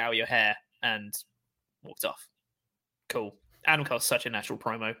 I'm going to get out of your hair. And walked off. Cool. Adam Cole's such a natural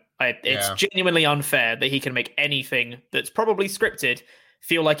promo. It's genuinely unfair that he can make anything that's probably scripted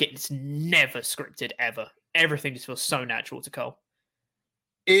feel like it's never scripted ever. Everything just feels so natural to Cole.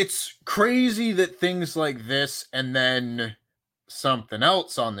 It's crazy that things like this and then something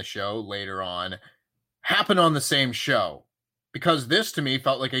else on the show later on happen on the same show. Because this to me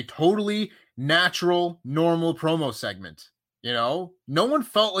felt like a totally natural, normal promo segment. You know, no one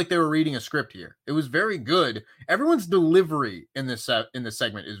felt like they were reading a script here. It was very good. Everyone's delivery in this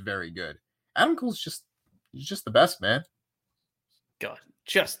segment is very good. Adam Cole's just the best, man. God,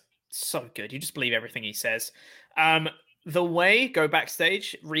 just so good. You just believe everything he says. The way go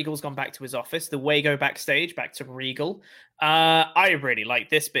backstage, Regal's gone back to his office. The way go backstage, back to Regal. I really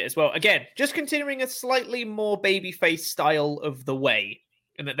like this bit as well. Again, just continuing a slightly more babyface style of the way.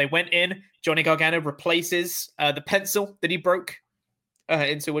 And that they went in, Johnny Gargano replaces the pencil that he broke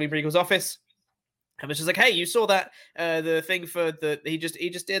into William Regal's office. And was just like, hey, you saw that the thing for he just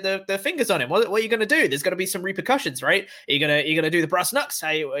did the fingers on him. What are you gonna do? There's gonna be some repercussions, right? Are you gonna do the brass knucks?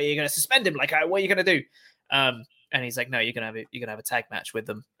 Are you gonna suspend him? Like, what are you gonna do? And he's like, no, you're gonna have a tag match with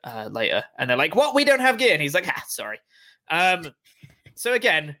them later. And they're like, what? We don't have gear. And he's like, sorry. So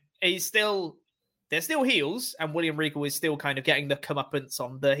again, they're still heels, and William Regal is still kind of getting the comeuppance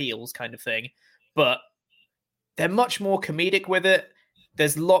on the heels kind of thing. But they're much more comedic with it.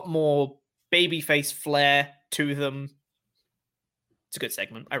 There's a lot more babyface flair to them. It's a good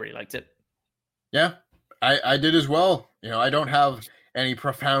segment. I really liked it. Yeah, I did as well. You know, I don't have any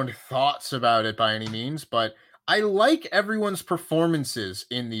profound thoughts about it by any means, but I like everyone's performances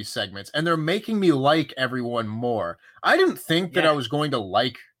in these segments, and they're making me like everyone more. I didn't think that I was going to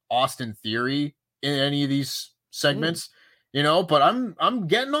like Austin Theory in any of these segments, you know, but I'm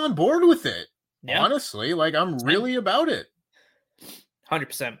getting on board with it. Honestly, like I'm really about it.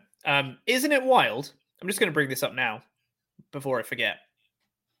 100%. Isn't it wild? I'm just going to bring this up now before I forget.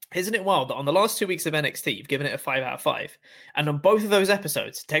 Isn't it wild that on the last 2 weeks of NXT, you've given it a 5 out of 5, and on both of those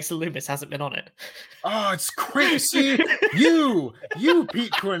episodes, Dexter Lumis hasn't been on it? Oh, it's crazy. you,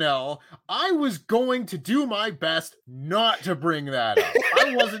 Pete Cornell. I was going to do my best not to bring that up.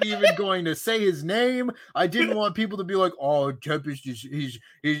 I wasn't even going to say his name. I didn't want people to be like, oh, Tempest is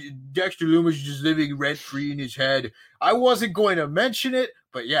Dexter Lumis is just living rent-free in his head. I wasn't going to mention it,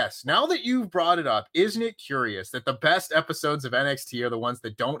 But yes, now that you've brought it up, isn't it curious that the best episodes of NXT are the ones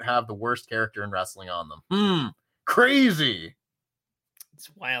that don't have the worst character in wrestling on them? Crazy. It's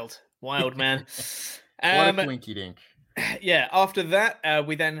wild, man. What a twinky dink. Yeah, after that,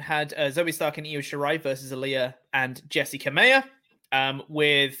 we then had Zoe Stark and Io Shirai versus Aaliyah and Jessie Kamea,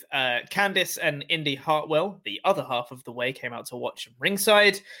 with Candice and Indy Hartwell, the other half of the way, came out to watch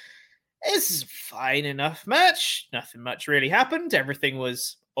ringside. It's a fine enough match. Nothing much really happened. Everything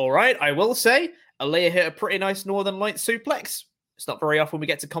was all right, I will say. Aaliyah hit a pretty nice Northern Light suplex. It's not very often we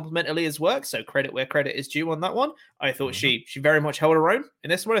get to compliment Aaliyah's work, so credit where credit is due on that one. I thought she very much held her own in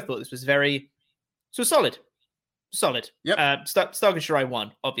this one. I thought this was solid. Solid. Yep. Stark and Shirai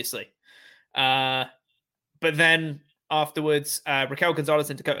won, obviously. But then afterwards, Raquel Gonzalez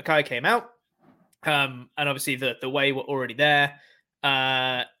and Dakota Kai came out. And obviously the way were already there.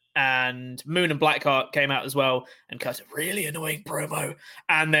 And Moon and Blackheart came out as well and cut a really annoying promo.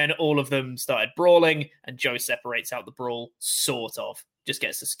 And then all of them started brawling, and Joe separates out the brawl, sort of. Just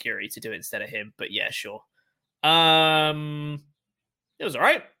gets the security to do it instead of him. But yeah, sure. It was all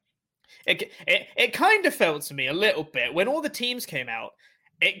right. It kind of felt to me a little bit when all the teams came out.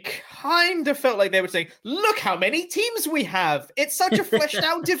 It kind of felt like they were saying, "Look how many teams we have! It's such a fleshed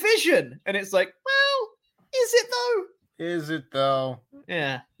out division." And it's like, well, is it though? Is it though?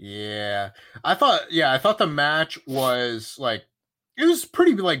 Yeah. Yeah. I thought the match was like, it was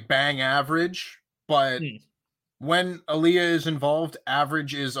pretty like bang average, but when Aaliyah is involved,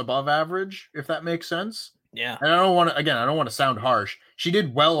 average is above average, if that makes sense. Yeah. And I don't want to sound harsh. She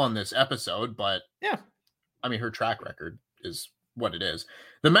did well on this episode, but yeah, I mean, her track record is what it is.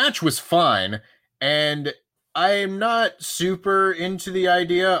 The match was fine, and I'm not super into the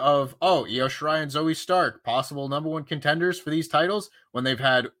idea of, Io Shirai and Zoe Stark, possible number one contenders for these titles when they've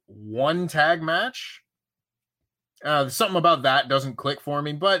had one tag match. Something about that doesn't click for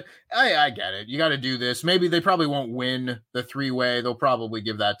me, but I get it. You got to do this. Maybe they probably won't win the three-way. They'll probably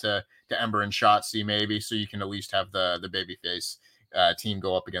give that to Ember and Shotzi, maybe, so you can at least have the babyface team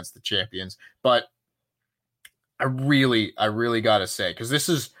go up against the champions. But I really got to say, because this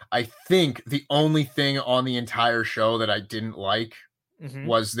is, I think, the only thing on the entire show that I didn't like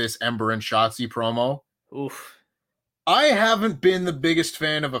was this Ember and Shotzi promo. Oof. I haven't been the biggest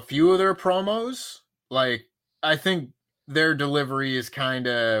fan of a few of their promos. Like, I think their delivery is kind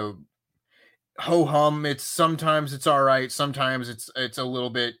of ho-hum. Sometimes it's all right. Sometimes it's a little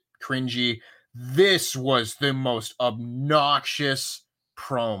bit cringy. This was the most obnoxious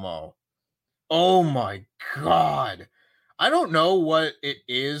promo. Oh my God. I don't know what it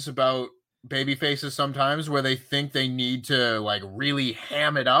is about baby faces sometimes where they think they need to like really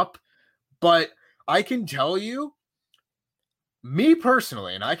ham it up. But I can tell you, me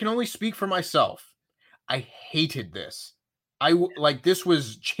personally, and I can only speak for myself, I hated this. This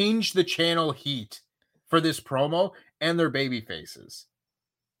was change the channel heat for this promo and their baby faces.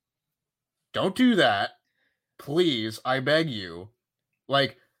 Don't do that. Please, I beg you.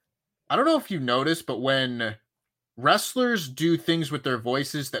 Like, I don't know if you noticed, but when wrestlers do things with their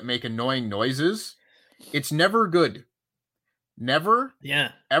voices that make annoying noises, it's never good. Never.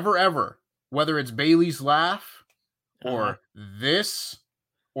 Yeah. Ever. Whether it's Bailey's laugh or this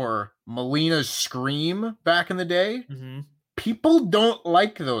or Melina's scream back in the day, people don't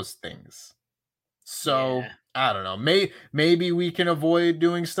like those things. So, I don't know. Maybe we can avoid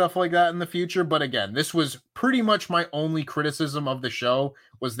doing stuff like that in the future. But again, this was pretty much my only criticism of the show,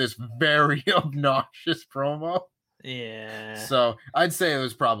 was this very obnoxious promo. Yeah. So I'd say it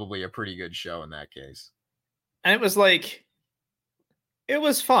was probably a pretty good show in that case. And it was like, it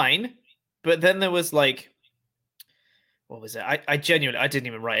was fine. But then there was like, what was it? I genuinely, I didn't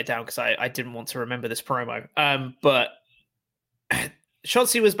even write it down because I didn't want to remember this promo. But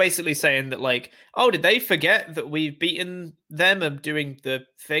Shotzi was basically saying that like, oh, did they forget that we've beaten them and doing the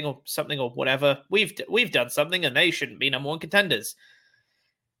thing or something or whatever? We've done something and they shouldn't be number one contenders.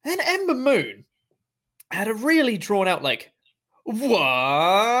 And then Ember Moon had a really drawn out like,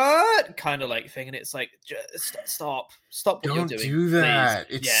 what kind of like thing, and it's like, just stop what Don't you're doing. Do that.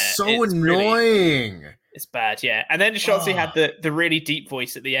 Please. It's so annoying. It's bad, yeah. And then Shotzi had the really deep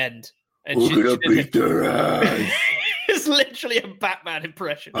voice at the end. And we're gonna beat their ass. It's literally a Batman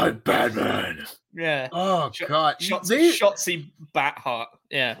impression. I'm Batman. Yeah. Oh God. Shotzi Batheart.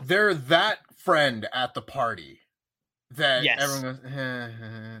 Yeah. They're that friend at the party that everyone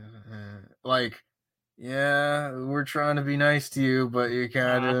goes, like, yeah, we're trying to be nice to you, but you're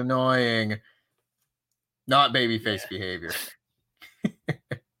kind of annoying. Not babyface behavior.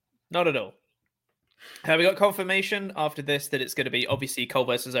 Not at all. We got confirmation after this that it's going to be obviously Cole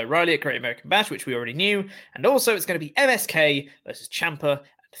versus O'Reilly at Great American Bash, which we already knew. And also it's going to be MSK versus Ciampa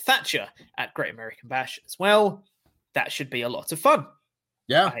and Thatcher at Great American Bash as well. That should be a lot of fun.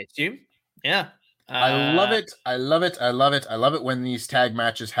 Yeah. I assume. Yeah. I love it. I love it. I love it. I love it when these tag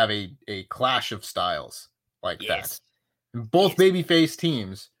matches have a clash of styles like that. Both babyface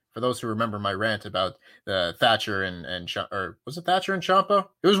teams. For those who remember my rant about the Thatcher or was it Thatcher and Ciampa?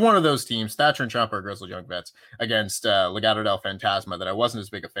 It was one of those teams, Thatcher and Ciampa, Grizzled Young Vets, against Legado del Fantasma that I wasn't as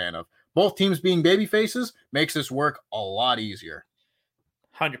big a fan of. Both teams being baby faces makes this work a lot easier.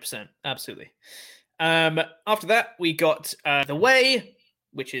 100%. Absolutely. After that, we got The Way,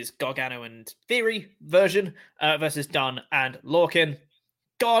 which is Gargano and Theory version versus Dunn and Lorcan.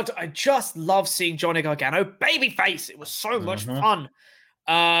 God, I just love seeing Johnny Gargano babyface. It was so much fun.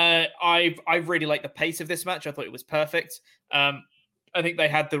 I really like the pace of this match. I thought it was perfect. I think they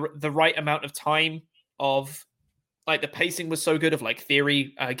had the right amount of time of like the pacing was so good of like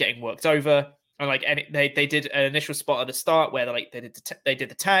Theory getting worked over, and like they did an initial spot at the start where they did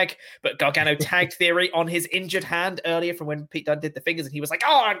the tag, but Gargano tagged Theory on his injured hand earlier from when Pete Dunne did the fingers, and he was like,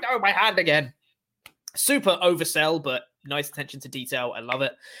 "Oh no, my hand again." Super oversell, but nice attention to detail. I love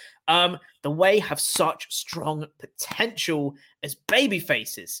it. The Way have such strong potential as baby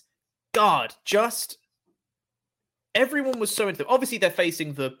faces. God, just everyone was so into them. Obviously, they're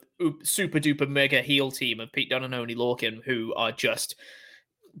facing the super duper mega heel team of Pete Dunne and Oney Lorcan, who are just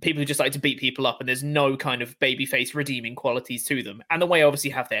people who just like to beat people up, and there's no kind of babyface redeeming qualities to them. And The Way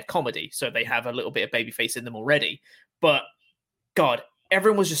obviously have their comedy, so they have a little bit of babyface in them already. But God,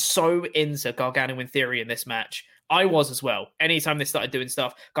 everyone was just so into Gargano in Theory in this match. I was as well. Anytime they started doing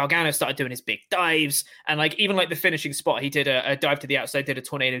stuff, Gargano started doing his big dives, and like even like the finishing spot, he did a dive to the outside, did a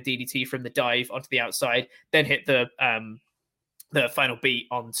tornado DDT from the dive onto the outside, then hit the final beat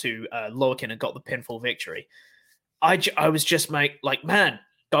onto Lorcan and got the pinfall victory. I was just like, man,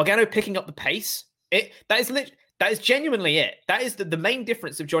 Gargano picking up the pace. That is genuinely it. That is the main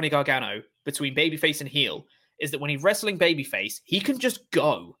difference of Johnny Gargano between babyface and heel is that when he's wrestling babyface, he can just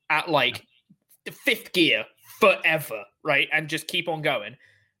go at like the fifth gear forever, right? And just keep on going.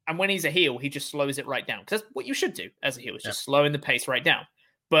 And when he's a heel, he just slows it right down. Because that's what you should do as a heel, is just slowing the pace right down.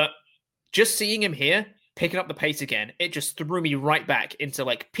 But just seeing him here, picking up the pace again, it just threw me right back into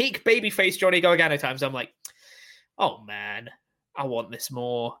like peak babyface Johnny Gargano times. I'm like, oh man, I want this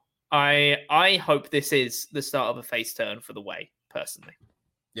more. I hope this is the start of a face turn for The Way, personally.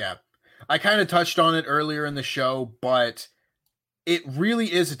 Yeah. I kind of touched on it earlier in the show, but it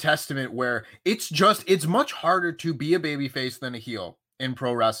really is a testament where it's much harder to be a babyface than a heel in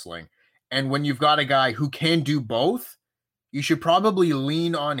pro wrestling. And when you've got a guy who can do both, you should probably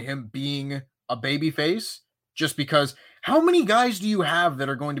lean on him being a babyface, just because how many guys do you have that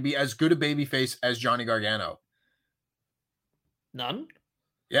are going to be as good a babyface as Johnny Gargano? None.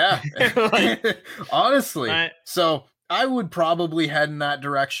 Yeah. Honestly. So I would probably head in that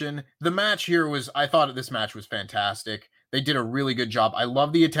direction. The match here I thought this match was fantastic. They did a really good job. I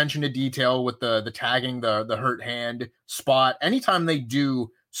love the attention to detail with the tagging, the hurt hand spot. Anytime they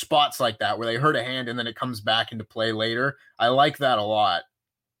do spots like that where they hurt a hand and then it comes back into play later, I like that a lot.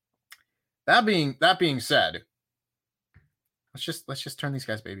 That being said, let's just turn these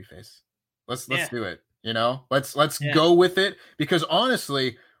guys babyface. Let's do it. You know, let's go with it, because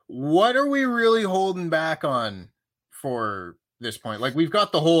honestly, what are we really holding back on for this point? Like, we've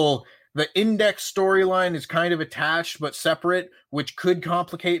got the Index storyline is kind of attached but separate, which could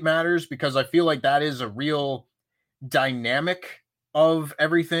complicate matters, because I feel like that is a real dynamic of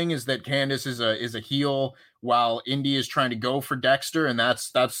everything, is that Candice is a heel while Indy is trying to go for Dexter, and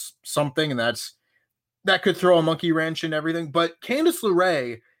that's something, and that could throw a monkey wrench in everything. But Candice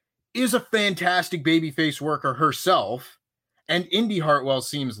LeRae is a fantastic babyface worker herself, and Indy Hartwell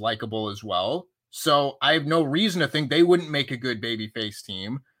seems likable as well. So I have no reason to think they wouldn't make a good babyface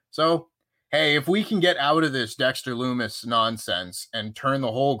team. So, hey, if we can get out of this Dexter Lumis nonsense and turn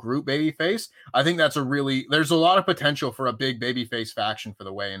the whole group babyface, I think there's a lot of potential for a big babyface faction for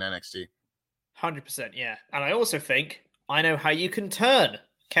The Way in NXT. 100%, yeah. And I also think I know how you can turn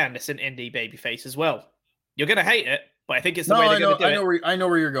Candice and Indy babyface as well. You're going to hate it, but I think it's the way they're going to do it. I know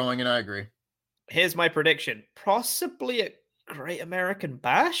where you're going, and I agree. Here's my prediction. Possibly at Great American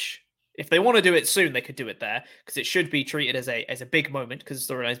Bash? If they want to do it soon, they could do it there, because it should be treated as a big moment, because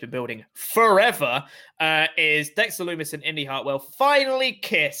the storyline's been building forever. Is Dexter Lumis and Indy Hartwell finally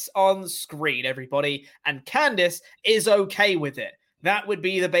kiss on screen, everybody, and Candice is okay with it. That would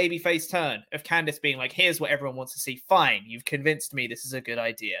be the babyface turn of Candice being like, here's what everyone wants to see. Fine, you've convinced me this is a good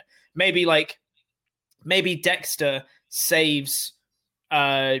idea. Maybe Dexter saves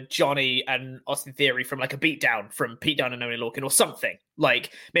Johnny and Austin Theory from like a beatdown from Pete Dunne and Oney Lorcan or something.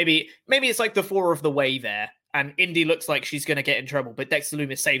 Like maybe it's like the 4 of the way there, and Indy looks like she's going to get in trouble, but Dexter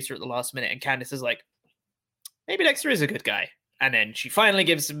Lumis saves her at the last minute, and Candice is like, maybe Dexter is a good guy. And then she finally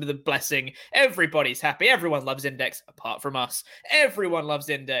gives him the blessing. Everybody's happy. Everyone loves Index, apart from us. Everyone loves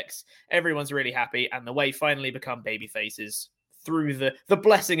Index. Everyone's really happy. And the way finally become baby faces through the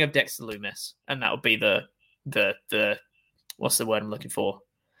blessing of Dexter Lumis. And that would be the what's the word I'm looking for?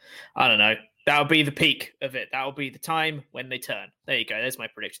 I don't know. That would be the peak of it. That will be the time when they turn. There you go. There's my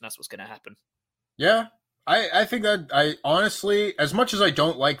prediction. That's what's going to happen. Yeah. I think that I honestly, as much as I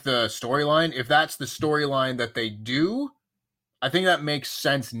don't like the storyline, if that's the storyline that they do, I think that makes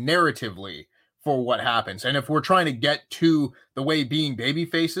sense narratively for what happens. And if we're trying to get to the way being baby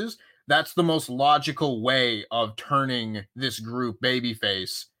faces, that's the most logical way of turning this group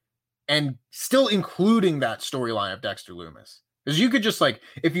babyface and still including that storyline of Dexter Lumis. Because you could just like,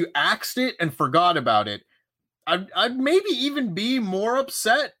 if you axed it and forgot about it, I'd maybe even be more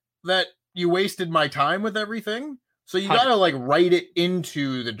upset that you wasted my time with everything. So you got to like write it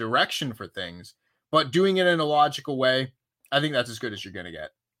into the direction for things, but doing it in a logical way, I think that's as good as you're going to get.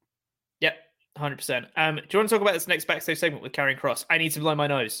 Yep, 100%. Do you want to talk about this next backstage segment with Karrion Kross? I need to blow my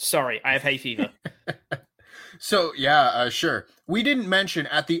nose. Sorry, I have hay fever. So, yeah, sure. We didn't mention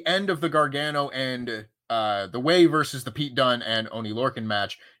at the end of the Gargano and the Way versus the Pete Dunne and Oney Lorcan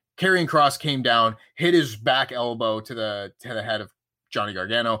match, Karrion Kross came down, hit his back elbow to the head of Johnny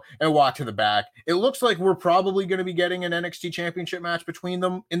Gargano and walked to the back. It looks like we're probably going to be getting an NXT championship match between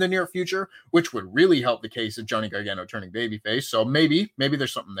them in the near future, which would really help the case of Johnny Gargano turning babyface. So maybe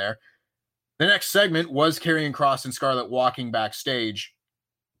there's something there. The next segment was Karrion Kross and Scarlett walking backstage,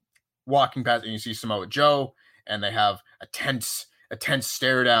 walking past, and you see Samoa Joe, and they have a tense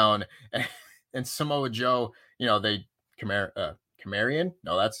stare down, and Samoa Joe, Camarian?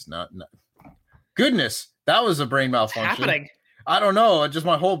 No, that's not. Goodness, that was a brain malfunction. What's happening? I don't know. Just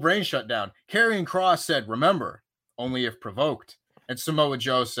my whole brain shut down. Karrion Kross said, "Remember, only if provoked." And Samoa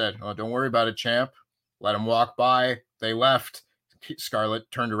Joe said, "Oh, don't worry about it, champ. Let him walk by." They left. Scarlett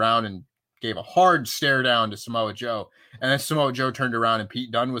turned around and gave a hard stare down to Samoa Joe. And then Samoa Joe turned around and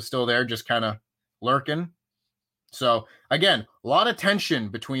Pete Dunne was still there, just kind of lurking. So, again, a lot of tension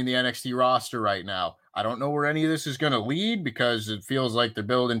between the NXT roster right now. I don't know where any of this is going to lead because it feels like they're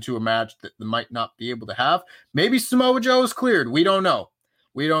building to a match that they might not be able to have. Maybe Samoa Joe is cleared. We don't know.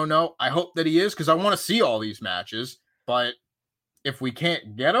 I hope that he is because I want to see all these matches. But if we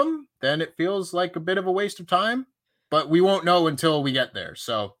can't get them, then it feels like a bit of a waste of time. But we won't know until we get there.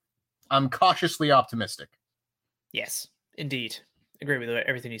 So I'm cautiously optimistic. Yes, indeed. Agree with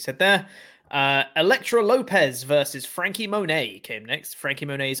everything you said there. Elektra Lopez versus Frankie Monet came next. Frankie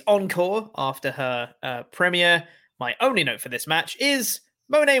Monet's encore after her premiere. My only note for this match is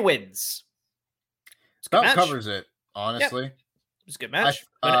Monet wins. That covers it, honestly. Yep. It was a good match.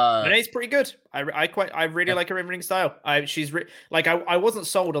 Monet's pretty good. I really like her in-ring style. I wasn't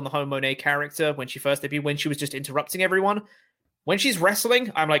sold on the whole Monet character when she first debuted, when she was just interrupting everyone. When she's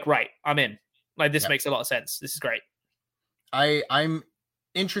wrestling, I'm like, right, I'm in. Like, this makes a lot of sense. This is great. I'm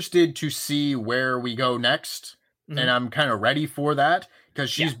interested to see where we go next, and I'm kind of ready for that because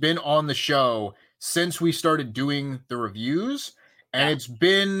she's been on the show since we started doing the reviews, and it's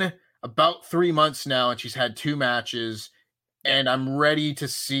been about 3 months now, and she's had 2 matches, and I'm ready to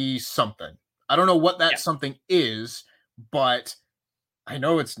see something. I don't know what that something is, but I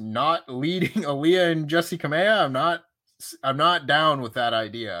know it's not leading Aaliyah and Jessi Kamea. I'm not down with that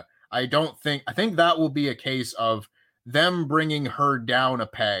idea. I think that will be a case of them bringing her down a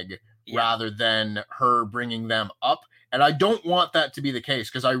peg rather than her bringing them up. And I don't want that to be the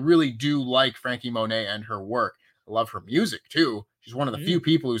case because I really do like Frankie Monet and her work. I love her music too. She's one of the few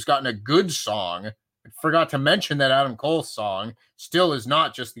people who's gotten a good song. I forgot to mention that Adam Cole song still is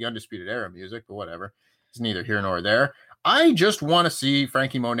not just the Undisputed Era music, but whatever. It's neither here nor there. I just want to see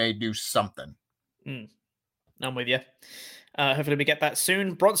Frankie Monet do something. I'm with you. Hopefully we get that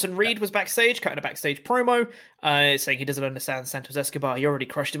soon. Bronson Reed was backstage, cutting a backstage promo, saying he doesn't understand Santos Escobar. You already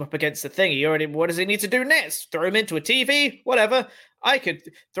crushed him up against the thing. What does he need to do next? Throw him into a TV? Whatever. I could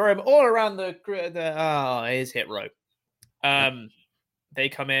throw him all around his hit row. They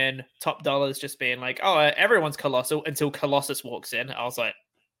come in, Top Dollar's just being like, everyone's colossal until Colossus walks in. I was like,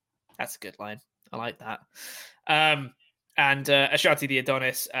 that's a good line. I like that. And Ashanti the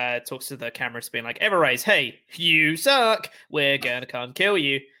Adonis talks to the cameras being like, Everrise, hey, you suck. We're going to come kill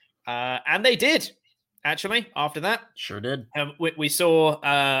you. And they did, actually, after that. Sure did. We saw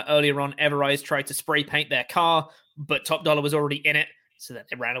earlier on Everrise tried to spray paint their car, but Top Dollar was already in it, so that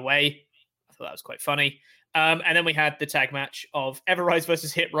they ran away. I thought that was quite funny. And then we had the tag match of Ever-Rise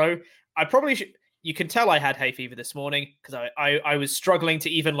versus Hit Row. I probably should... You can tell I had hay fever this morning because I was struggling to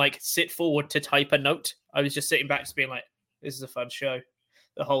even like sit forward to type a note. I was just sitting back just being like, this is a fun show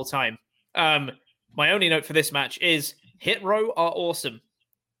the whole time. My only note for this match is Hit Row are awesome.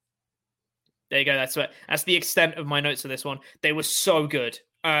 There you go. That's the extent of my notes for this one. They were so good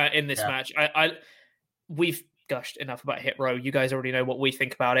in this match. We've gushed enough about Hit Row. You guys already know what we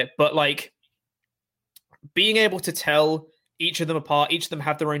think about it, but like being able to tell each of them apart, each of them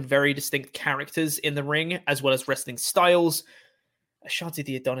have their own very distinct characters in the ring, as well as wrestling styles. Ashante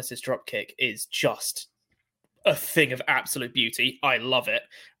the Adonis' dropkick is just a thing of absolute beauty. I love it.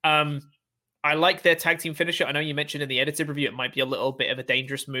 I like their tag team finisher. I know you mentioned in the edited review it might be a little bit of a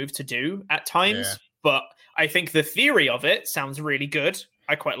dangerous move to do at times, but I think the theory of it sounds really good.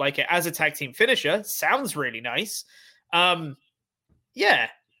 I quite like it. As a tag team finisher, sounds really nice. They're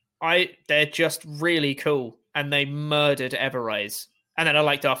just really cool. And they murdered Ever-Rise. And then I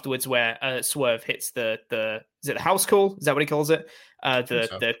liked afterwards where Swerve hits the is it the house call? Is that what he calls it?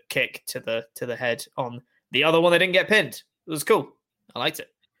 The kick to the head on the other one that didn't get pinned. It was cool. I liked it.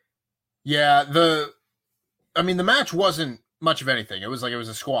 Yeah, the match wasn't much of anything. It was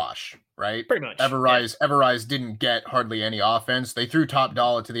a squash, right? Pretty much. Ever-Rise didn't get hardly any offense. They threw Top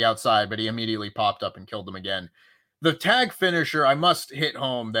Dollar to the outside, but he immediately popped up and killed them again. The tag finisher, I must hit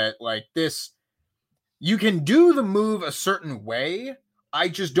home that like this. You can do the move a certain way. I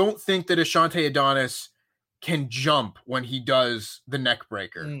just don't think that Ashante Adonis can jump when he does the neck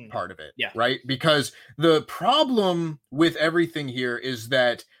breaker part of it. Yeah. Right? Because the problem with everything here is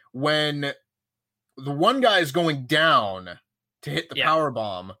that when the one guy is going down to hit the power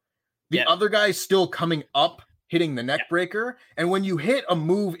bomb, the other guy's still coming up, hitting the neck breaker. And when you hit a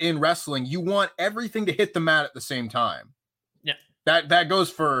move in wrestling, you want everything to hit the mat at the same time. That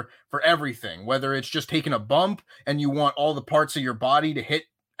goes for everything, whether it's just taking a bump and you want all the parts of your body to hit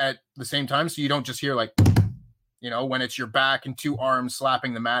at the same time. So you don't just hear like, when it's your back and two arms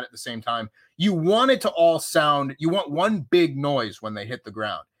slapping the mat at the same time, you want it to all sound, you want one big noise when they hit the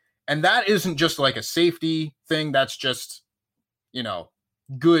ground. And that isn't just like a safety thing. That's just,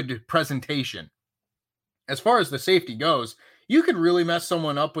 good presentation. As far as the safety goes, you could really mess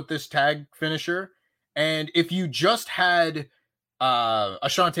someone up with this tag finisher. And if you just had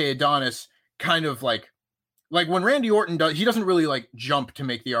Ashante Adonis kind of like when Randy Orton does, he doesn't really like jump to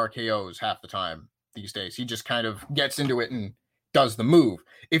make the RKOs half the time these days. He just kind of gets into it and does the move.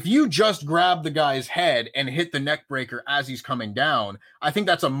 If you just grab the guy's head and hit the neck breaker as he's coming down, I think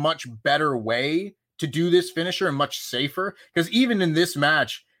that's a much better way to do this finisher and much safer. Because even in this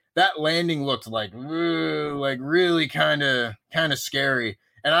match, that landing looked like really kind of scary.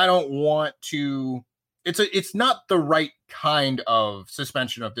 And I don't want to. It's not the right kind of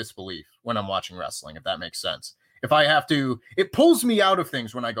suspension of disbelief when I'm watching wrestling, if that makes sense. If I have to, it pulls me out of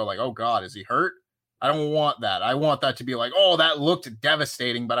things when I go like, oh God, is he hurt? I don't want that. I want that to be like, oh, that looked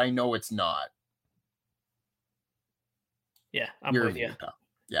devastating, but I know it's not. Yeah, I'm with you.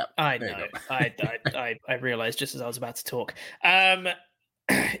 Yeah, I know. I realized just as I was about to talk. It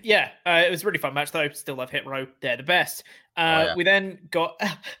was a really fun match though. Still love Hit Row. They're the best. We then got...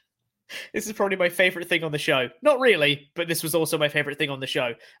 This is probably my favorite thing on the show. Not really, but this was also my favorite thing on the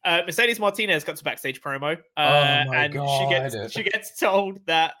show. Mercedes Martinez cuts a backstage promo. She gets told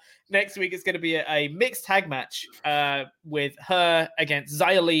that next week it's going to be a mixed tag match with her against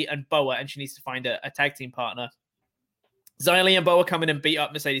Xia Li and Boa, and she needs to find a tag team partner. Xia Li and Boa come in and beat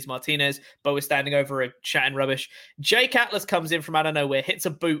up Mercedes Martinez. Boa standing over her chatting rubbish. Jake Atlas comes in from out of nowhere, hits a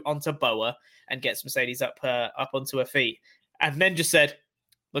boot onto Boa, and gets Mercedes up onto her feet. And then just said,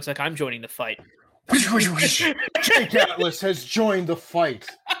 looks like I'm joining the fight. Jake Atlas has joined the fight.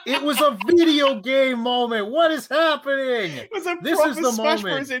 It was a video game moment. What is happening? It was a Smash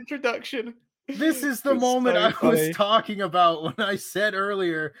Bros. Introduction. This is the moment I was talking about when I said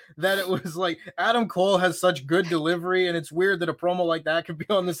earlier that it was like Adam Cole has such good delivery, and it's weird that a promo like that could be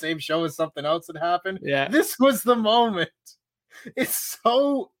on the same show as something else that happened. Yeah. This was the moment. It's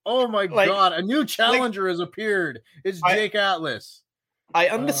so, oh my God, a new challenger has appeared. It's Jake Atlas. I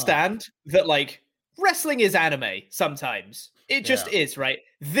understand that wrestling is anime sometimes. It just is, right?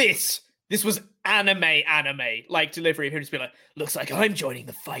 This was anime, like delivery of him just be like, looks like I'm joining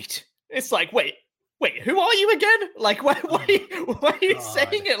the fight. It's like, wait, who are you again? Like, why are you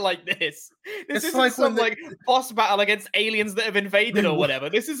saying it like this? This isn't some boss battle against aliens that have invaded or whatever.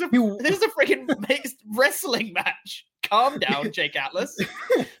 This is a freaking mixed wrestling match. Calm down, Jake Atlas.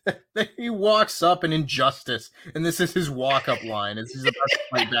 He walks up in Injustice, and this is his walk-up line as he's about to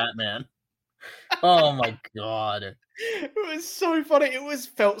play Batman. Oh my God. It was so funny.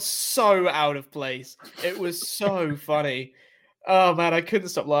 Felt so out of place. It was so funny. Oh man, I couldn't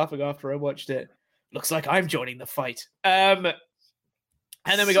stop laughing after I watched it. Looks like I'm joining the fight. And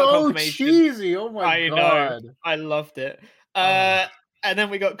then we got confirmation. Cheesy. Oh my God. Know. I loved it. And then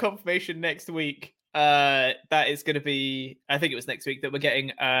we got confirmation next week. That is going to be, I think it was next week, that we're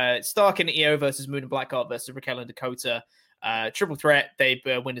getting Stark and Io versus Moon and Blackheart versus Raquel and Dakota. Triple threat.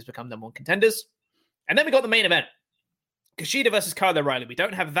 Winners become number one contenders. And then we got the main event. Kushida versus Kyle O'Reilly. We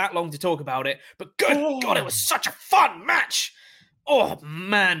don't have that long to talk about it, but good God, it was such a fun match. Oh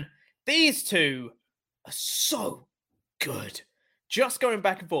man, these two are so good. Just going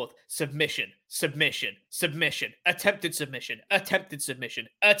back and forth. Submission, submission, submission, attempted submission, attempted submission,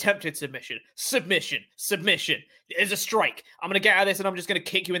 attempted submission, submission, submission. There's a strike. I'm going to get out of this and I'm just going to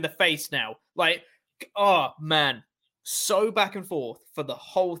kick you in the face now. Like, oh man. So back and forth for the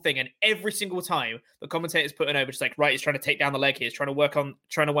whole thing, and every single time the commentator's putting over, just like, right, he's trying to take down the leg here, he's trying to work on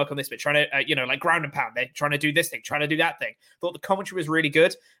this bit, trying to like ground and pound, they're trying to do this thing, trying to do that thing. Thought the commentary was really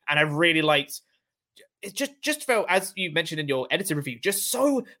good, and I really liked it. Just felt, as you mentioned in your edited review, just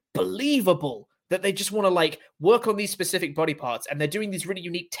so believable that they just want to like work on these specific body parts, and they're doing these really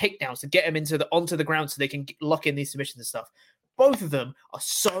unique takedowns to get them onto the ground so they can lock in these submissions and stuff. Both of them are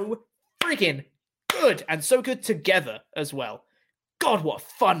so freaking good, and so good together as well. God, what a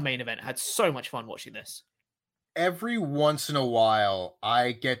fun main event. I had so much fun watching this. Every once in a while,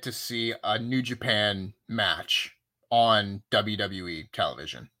 I get to see a New Japan match on WWE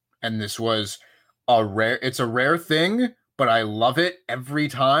television. And this was it's a rare thing, but I love it every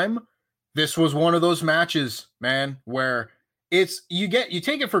time. This was one of those matches, man, where you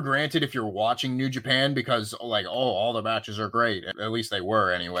take it for granted if you're watching New Japan because like, oh, all the matches are great. At least they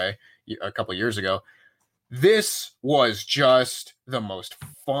were anyway, a couple of years ago. This was just the most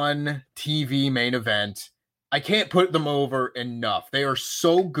fun TV main event. I can't put them over enough. They are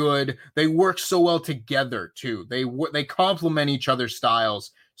so good. They work so well together too. They complement each other's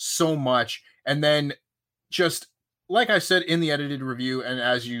styles so much. And then just like I said in the edited review, and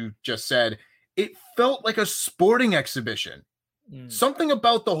as you just said, it felt like a sporting exhibition. Something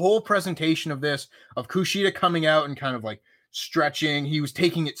about the whole presentation of this, of Kushida coming out and kind of like stretching, he was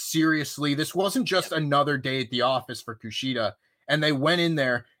taking it seriously. This wasn't just another day at the office for Kushida, and they went in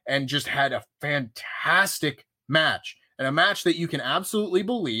there and just had a fantastic match, and a match that you can absolutely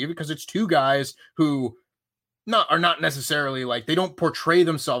believe because it's two guys who are not necessarily like, they don't portray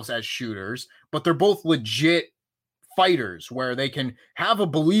themselves as shooters, but they're both legit fighters where they can have a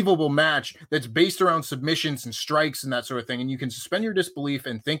believable match that's based around submissions and strikes and that sort of thing, and you can suspend your disbelief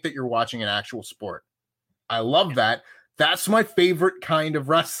and think that you're watching an actual sport. I love that. That's my favorite kind of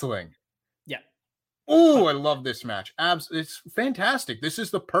wrestling. Yeah. Oh, I love this match. It's fantastic. This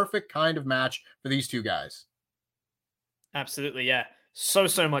is the perfect kind of match for these two guys. Absolutely, yeah. So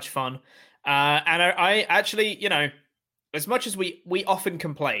much fun. And I actually, as much as we often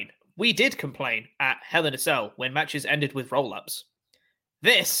complain, we did complain at Hell in a Cell when matches ended with roll-ups.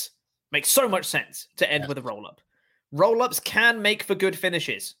 This makes so much sense to end with a roll-up. Roll-ups can make for good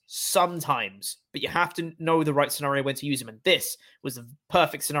finishes sometimes, but you have to know the right scenario when to use them, and this was the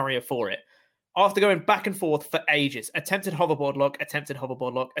perfect scenario for it. After going back and forth for ages, attempted hoverboard lock, attempted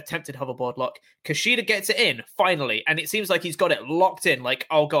hoverboard lock, attempted hoverboard lock, Kushida gets it in, finally, and it seems like he's got it locked in, like,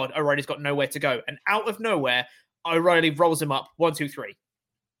 oh god, O'Reilly's got nowhere to go. And out of nowhere, O'Reilly rolls him up, 1, 2, 3.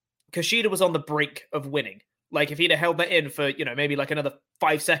 Kushida was on the brink of winning. Like, if he'd have held that in for, maybe like another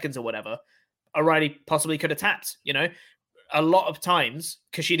 5 seconds or whatever, O'Reilly possibly could have tapped, A lot of times,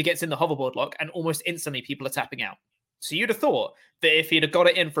 Kushida gets in the hoverboard lock and almost instantly people are tapping out. So you'd have thought that if he'd have got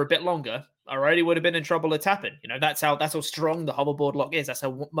it in for a bit longer, O'Reilly would have been in trouble at tapping. That's how strong the hoverboard lock is. That's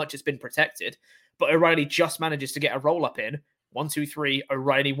how much it's been protected. But O'Reilly just manages to get a roll-up in. 1, 2, 3,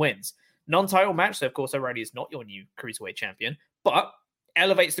 O'Reilly wins. Non-title match, so of course O'Reilly is not your new Cruiserweight champion, but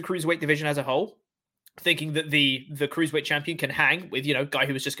elevates the Cruiserweight division as a whole, thinking that the Cruiserweight champion can hang with, guy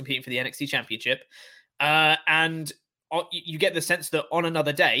who was just competing for the NXT championship. And you get the sense that on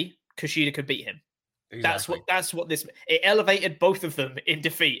another day, Kushida could beat him. Exactly. That's what this, it elevated both of them in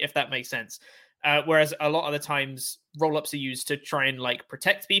defeat, if that makes sense. Whereas a lot of the times roll-ups are used to try and like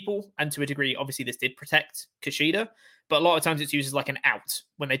protect people. And to a degree, obviously this did protect Kushida, but a lot of times it's used as like an out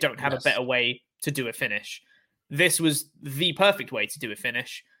when they don't have a better way to do a finish. This was the perfect way to do a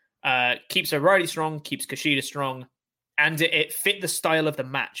finish. Keeps O'Reilly strong, keeps Kushida strong, and it fit the style of the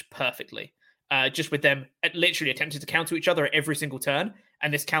match perfectly. Just with them literally attempting to counter each other at every single turn,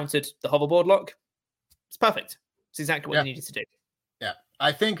 and this countered the hoverboard lock. It's perfect. It's exactly what they needed to do. Yeah.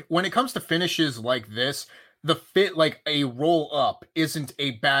 I think when it comes to finishes like this, the fit, like a roll up isn't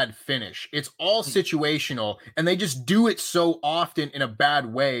a bad finish. It's all situational, and they just do it so often in a bad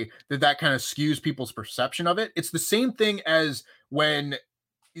way that kind of skews people's perception of it. It's the same thing as when,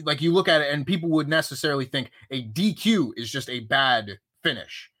 like, you look at it and people would necessarily think a DQ is just a bad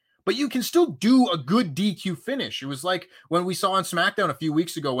finish. But you can still do a good DQ finish. It was like when we saw on SmackDown a few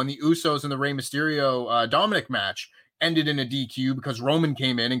weeks ago when the Usos and the Rey Mysterio Dominic match ended in a DQ because Roman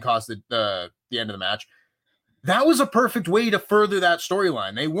came in and caused the end of the match. That was a perfect way to further that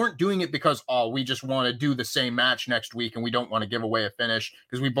storyline. They weren't doing it because, we just want to do the same match next week and we don't want to give away a finish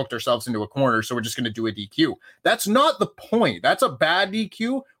because we booked ourselves into a corner, so we're just going to do a DQ. That's not the point. That's a bad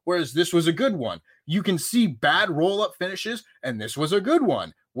DQ, whereas this was a good one. You can see bad roll-up finishes, and this was a good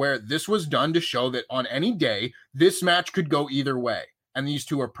one, where this was done to show that on any day, this match could go either way. And these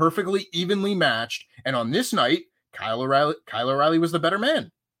two are perfectly evenly matched. And on this night, Kyle O'Reilly was the better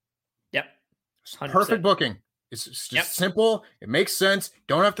man. Yep. 100%. Perfect booking. It's just simple. It makes sense.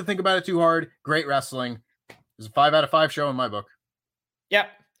 Don't have to think about it too hard. Great wrestling. It's a 5 out of 5 show in my book. Yep.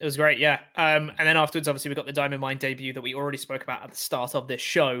 It was great, yeah. And then afterwards, obviously, we got the Diamond Mine debut that we already spoke about at the start of this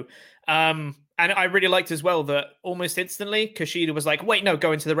show. And I really liked as well that almost instantly, Kushida was like, wait, no,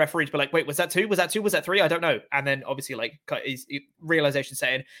 go into the referee. But like, wait, was that 2? Was that 2? Was that 3? I don't know. And then obviously, like, his realization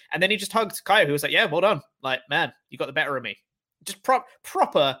set in. And then he just hugged Kaya, who was like, yeah, well done. Like, man, you got the better of me. Just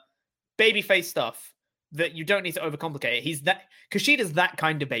proper babyface stuff that you don't need to overcomplicate it. Kushida's that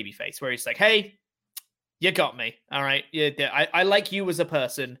kind of babyface where he's like, hey, you got me. All right. Yeah, I like you as a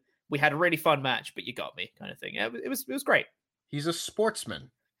person. We had a really fun match, but you got me, kind of thing. Yeah, it was great. He's a sportsman.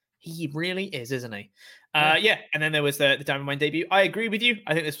 He really is, isn't he? Yeah. And then there was the Diamond Mine debut. I agree with you.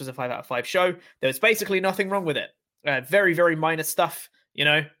 I think this was a 5 out of 5 show. There was basically nothing wrong with it. Very, very minor stuff,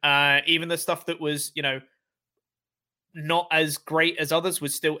 even the stuff that was, not as great as others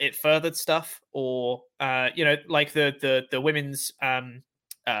was still, it furthered stuff, or like the women's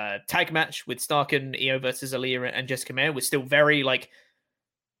tag match with Stark and Io versus Aaliyah and Jessica Meir was still very, like,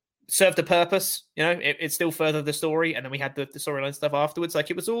 served a purpose. It still furthered the story, and then we had the storyline stuff afterwards. Like,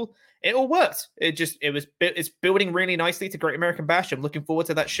 it all worked. It's building really nicely to Great American Bash. I'm looking forward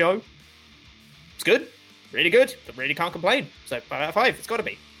to that show. It's good, really good. I really can't complain. So 5 out of 5. It's got to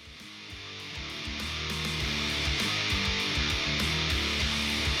be.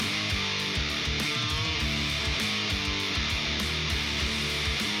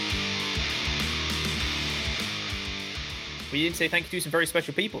 We didn't say thank you to some very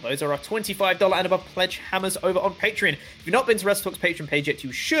special people. Those are our $25 and above pledge hammers over on Patreon. If you've not been to WrestleTalk's Patreon page yet,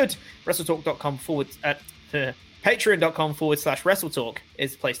 you should. WrestleTalk.com Patreon.com/WrestleTalk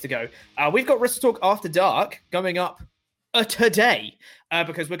is the place to go. We've got WrestleTalk After Dark going up today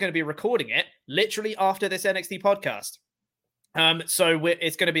because we're going to be recording it literally after this NXT podcast. So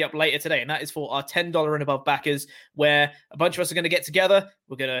it's going to be up later today, and that is for our $10 and above backers, where a bunch of us are going to get together.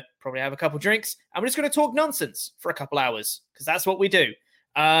 We're going to probably have a couple drinks, and we're just going to talk nonsense for a couple hours, because that's what we do.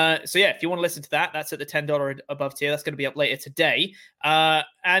 So yeah, if you want to listen to that, that's at the $10 above tier. That's going to be up later today.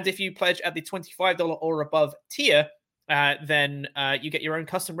 And if you pledge at the $25 or above tier, then you get your own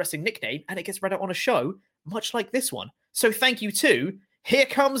custom wrestling nickname, and it gets read out on a show, much like this one. So thank you to Here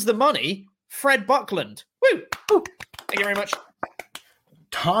Comes the Money, Fred Buckland. Woo! Woo! Thank you very much.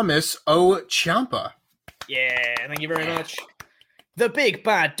 Thomas O. Ciampa. Yeah, thank you very much. The Big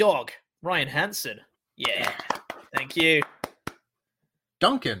Bad Dog, Ryan Hansen. Yeah, thank you.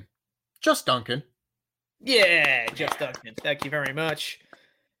 Duncan. Just Duncan. Yeah, just Duncan. Thank you very much.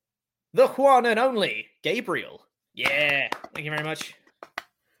 The one and only Gabriel. Yeah, thank you very much.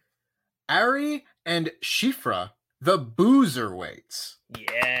 Ari and Shifra, the Boozerweights.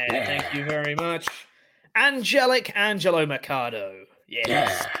 Yeah, thank you very much. Angelic Angelo Mercado. Yes,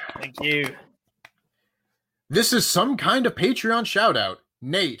 yeah. Thank you. This is some kind of Patreon shout out.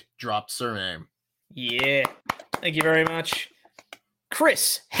 Nate dropped surname. Yeah, thank you very much.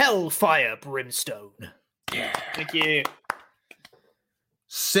 Chris Hellfire Brimstone. Yeah. Thank you.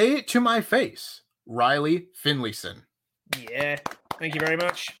 Say it to my face. Riley Finlayson. Yeah, thank you very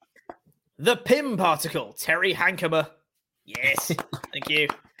much. The Pim Particle, Terry Hankomer. Yes, thank you.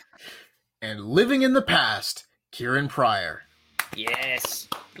 And living in the past, Kieran Pryor. Yes,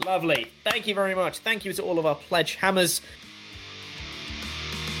 lovely. Thank you very much. Thank you to all of our pledge hammers.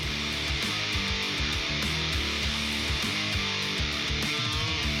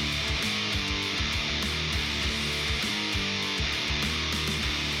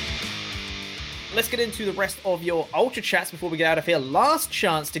 let's get into the rest of your Ultra Chats before we get out of here. Last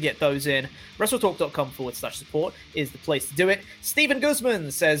chance to get those in. WrestleTalk.com/support is the place to do it. Stephen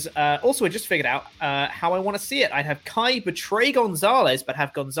Guzman says, also, I just figured out how I want to see it. I'd have Kai betray Gonzalez, but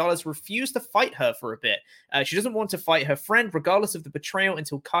have Gonzalez refuse to fight her for a bit. She doesn't want to fight her friend, regardless of the betrayal,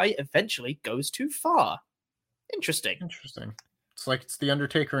 until Kai eventually goes too far. Interesting. It's like it's the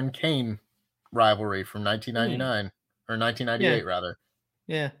Undertaker and Kane rivalry from 1999 or 1998, rather.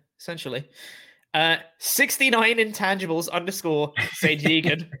 Yeah, essentially. 69 intangibles _ Sage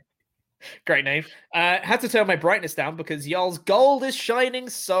Egan. Great name. Had to turn my brightness down because y'all's gold is shining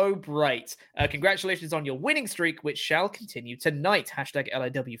so bright. Congratulations on your winning streak, which shall continue tonight.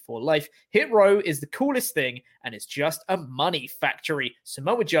 #LIW for life. Hit Row is the coolest thing, and it's just a money factory.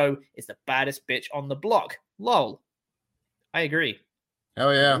 Samoa Joe is the baddest bitch on the block. Lol. I agree.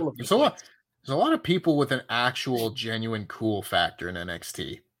 Oh yeah. There's a lot of people with an actual genuine cool factor in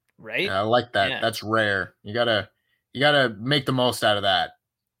NXT. Right? I like that. Yeah. That's rare. You gotta make the most out of that.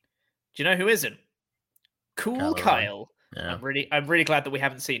 Do you know who isn't? Cool Kyle. Yeah. I'm really glad that we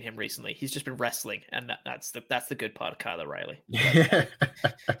haven't seen him recently. He's just been wrestling, and that's the good part of Kyle O'Reilly.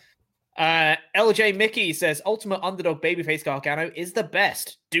 LJ Mickey says ultimate underdog babyface Gargano is the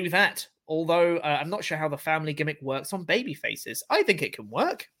best. Do that. Although I'm not sure how the family gimmick works on babyfaces. I think it can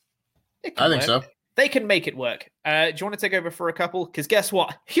work. I think so. They can make it work. Do you want to take over for a couple? Because guess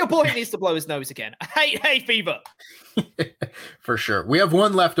what? Your boy needs to blow his nose again. Hey, Fever. For sure. We have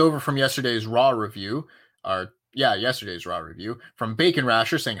one left over from yesterday's Raw review. Yesterday's Raw review from Bacon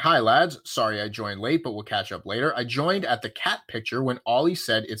Rasher saying, "Hi, lads. Sorry I joined late, but we'll catch up later. I joined at the cat picture when Ollie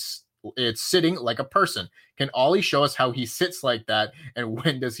said it's sitting like a person. Can Ollie show us how he sits like that, and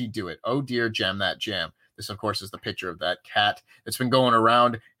when does he do it? Oh, dear, jam that jam." This, of course, is the picture of that cat that's been going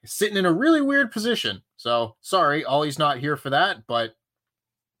around sitting in a really weird position. So sorry, Ollie's not here for that, but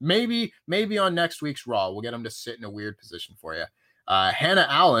maybe on next week's Raw, we'll get him to sit in a weird position for you. Hannah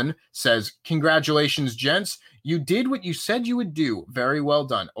Allen says, "Congratulations, gents. You did what you said you would do. Very well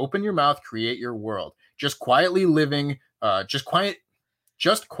done. Open your mouth, create your world. Just quietly loving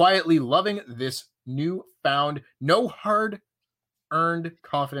this newfound, no hard-earned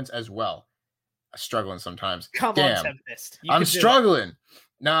confidence as well." Struggling sometimes. Come on, Tempest. I'm struggling.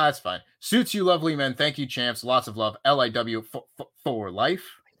 Nah, that's fine. Suits you, lovely men. Thank you, champs. Lots of love. LIW for life.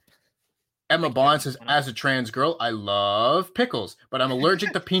 Emma Bond says, "As a trans girl, I love pickles, but I'm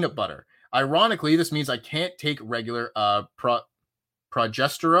allergic to peanut butter. Ironically, this means I can't take regular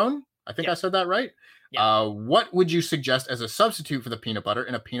progesterone." I think I said that right. Yeah. What would you suggest as a substitute for the peanut butter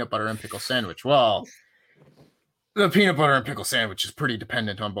in a peanut butter and pickle sandwich? Well, the peanut butter and pickle sandwich is pretty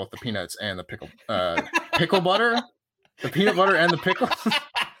dependent on both the peanuts and the pickle butter. The peanut butter and the pickle.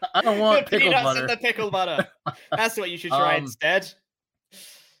 I don't want the pickle butter. And the pickle butter. That's what you should try instead.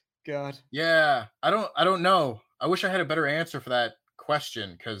 God. Yeah, I don't know. I wish I had a better answer for that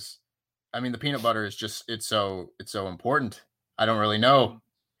question because, I mean, the peanut butter is just it's so important. I don't really know.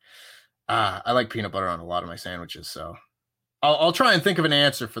 I like peanut butter on a lot of my sandwiches, so I'll try and think of an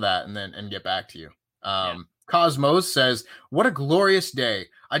answer for that and get back to you. Cosmos says, "What a glorious day.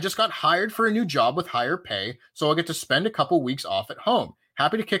 I just got hired for a new job with higher pay, so I'll get to spend a couple weeks off at home.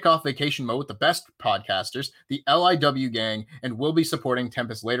 Happy to kick off vacation mode with the best podcasters, the LIW gang, and we'll be supporting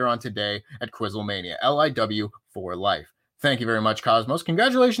Tempest later on today at Quizzlemania. LIW for life." Thank you very much, Cosmos.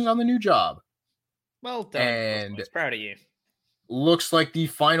 Congratulations on the new job. Well done. And Cosmos. Proud of you. Looks like the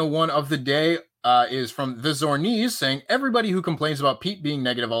final one of the day is from the Zornese saying, "Everybody who complains about Pete being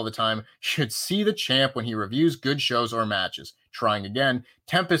negative all the time should see the champ when he reviews good shows or matches." Trying again.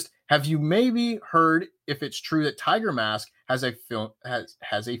 Tempest, have you maybe heard if it's true that Tiger Mask has a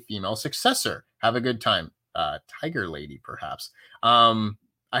female successor? Have a good time. Tiger Lady, perhaps. I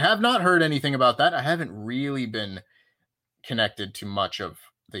have not heard anything about that. I haven't really been connected to much of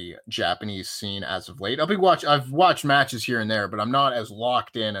the Japanese scene as of late. I've watched matches here and there, but I'm not as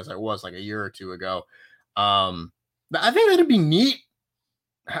locked in as I was like a year or two ago. I think that'd be neat,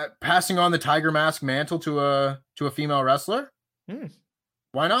 passing on the Tiger Mask mantle to a female wrestler.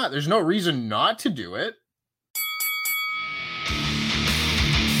 Why not? There's no reason not to do it.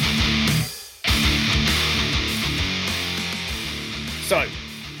 So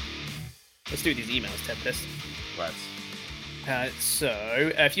let's do these emails, Tempest. Let's.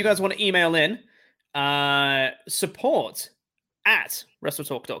 So if you guys want to email in,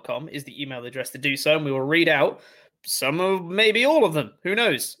 support@wrestletalk.com is the email address to do so, and we will read out some of, maybe all of them, who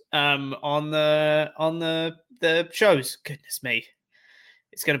knows, on the shows. Goodness me,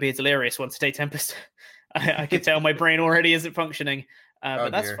 it's going to be a delirious one today, Tempest. I can tell my brain already isn't functioning,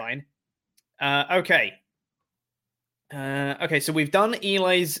 but that's fine. Okay, so we've done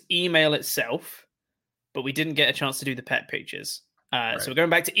Eli's email itself. but we didn't get a chance to do the pet pictures. So we're going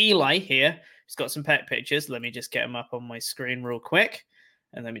back to Eli here. He's got some pet pictures. Let me just get them up on my screen real quick.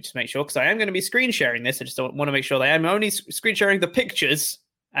 And let me just make sure, because I am going to be screen sharing this. I just want to make sure that I am only screen sharing the pictures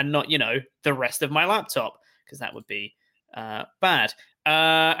and not, the rest of my laptop, because that would be bad.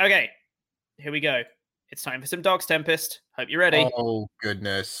 Okay, here we go. It's time for some Dogs Tempest. Hope you're ready. Oh,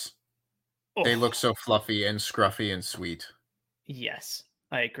 goodness. Oh. They look so fluffy and scruffy and sweet. Yes,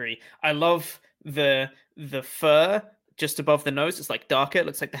 I agree. I love the fur just above the nose. It's like darker. It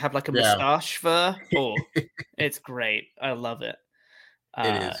looks like they have like a mustache fur. Oh, it's great. I love it.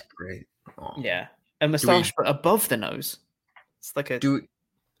 It is great. Oh. Yeah. A mustache but above the nose. It's like a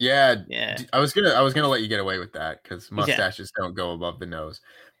Yeah. I was gonna let you get away with that because mustaches don't go above the nose.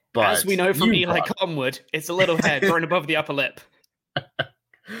 But as we know from Eli Cottonwood, it's a little hair growing above the upper lip.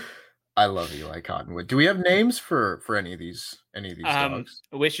 I love Eli Cottonwood. Do we have names for any of these dogs?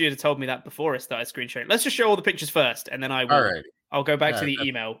 I wish you'd have told me that before I started screen sharing. Let's just show all the pictures first, and then I will. All right. I'll go back to the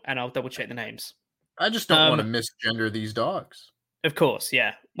email and I'll double check the names. I just don't want to misgender these dogs. Of course,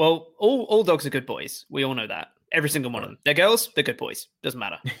 yeah. Well, all dogs are good boys. We all know that. Every single one of them. They're girls, they're good boys. Doesn't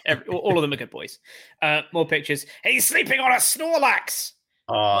matter. All of them are good boys. More pictures. He's sleeping on a Snorlax.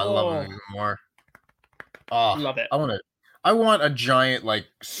 Oh, I love him even more. Oh, love it. I want a giant like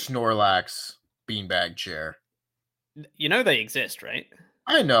Snorlax beanbag chair. You know they exist, right?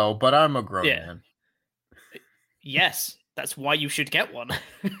 I know, but I'm a grown man. Yes, that's why you should get one.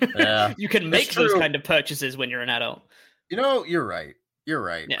 Yeah, you can make those kind of purchases when you're an adult. You're right. You're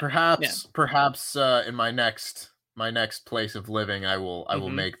right. Yeah. Perhaps in my next place of living, I will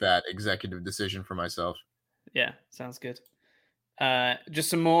make that executive decision for myself. Yeah, sounds good. Just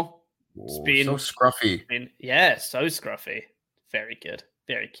some more. So scruffy. So scruffy. Very good.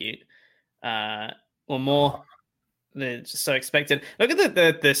 Very cute. One more. They're just so expected. Look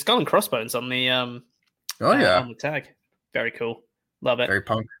at the skull and crossbones on the on the tag. Very cool. Love it. Very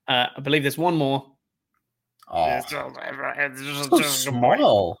punk. I believe there's one more. Oh, it's so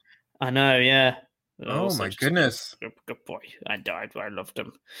small. I know, yeah. Oh my goodness. Good boy. I died. I loved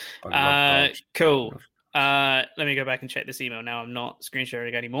him. Cool. Let me go back and check this email now. I'm not screen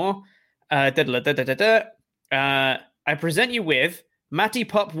sharing anymore. I present you with Matty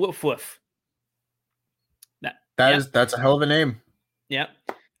Pup Woof Woof. That's a hell of a name. Yeah.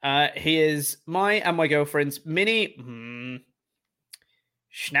 He is my and my girlfriend's mini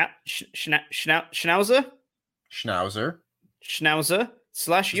Schnauzer /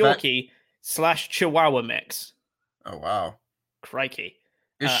 Yorkie / Chihuahua mix. Oh wow. Crikey.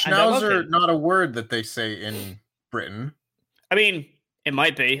 Is Schnauzer not a word that they say in Britain? I mean, it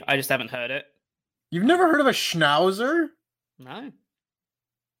might be. I just haven't heard it. You've never heard of a Schnauzer? No.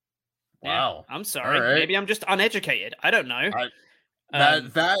 Wow. Yeah, I'm sorry. Right. Maybe I'm just uneducated. I don't know.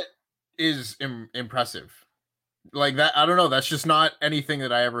 That is impressive. Like that, I don't know. That's just not anything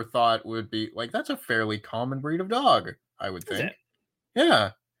that I ever thought would be like. That's a fairly common breed of dog, I would think.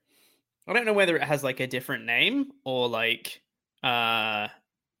 Yeah. I don't know whether it has like a different name or like, maybe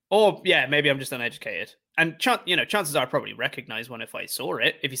I'm just uneducated. And chances are I probably recognize one if I saw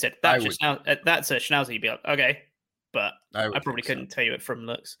it. If you said that's a Schnauzer, you'd be like, okay. But I probably couldn't tell you it from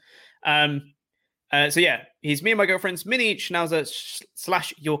looks. He's me and my girlfriend's mini Schnauzer /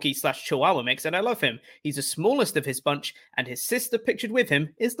 Yorkie / Chihuahua mix, and I love him. He's the smallest of his bunch, and his sister pictured with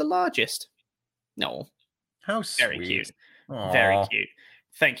him is the largest. No. How sweet. Very cute. Aww. Very cute.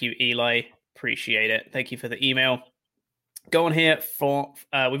 Thank you, Eli. Appreciate it. Thank you for the email. Go on here for...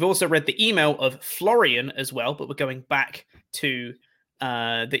 we've also read the email of Florian as well, but we're going back to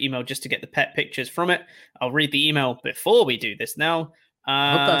the email just to get the pet pictures from it. I'll read the email before we do this now.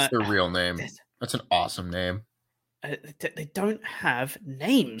 I hope that's their real name. That's an awesome name. They don't have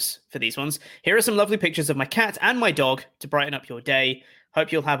names for these ones. Here are some lovely pictures of my cat and my dog to brighten up your day.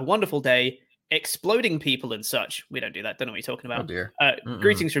 Hope you'll have a wonderful day. Exploding people and such. We don't do that. Don't know what you're talking about. Oh dear.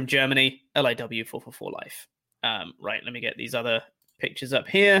 Greetings from Germany. LIW 444 life. Right, let me get these other pictures up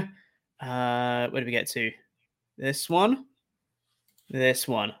here. Where did we get to? This one.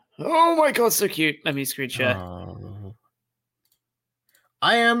 Oh my god, so cute. Let me screen share.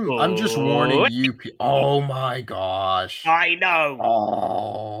 I'm just warning you. Oh my gosh. I know.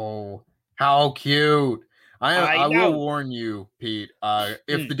 Oh, how cute. I will warn you, Pete.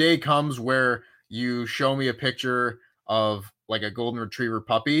 If the day comes where you show me a picture of like a golden retriever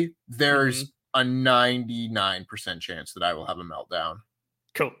puppy, there's a 99% chance that I will have a meltdown.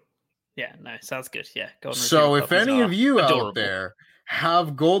 Cool. Yeah, no, sounds good. Yeah. So if any of you out there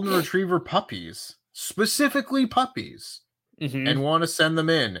have golden retriever puppies, specifically puppies, and want to send them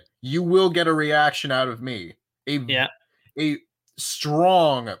in, you will get a reaction out of me. A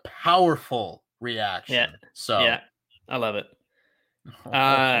strong, powerful reaction. Yeah. So yeah, I love it.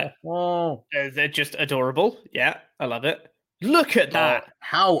 They're just adorable. Yeah, I love it. Look at that.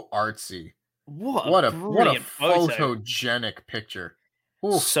 How artsy. What a photogenic picture.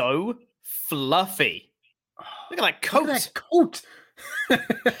 Ooh. So fluffy. Look at that coat. Look at that coat.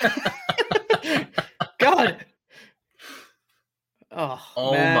 God.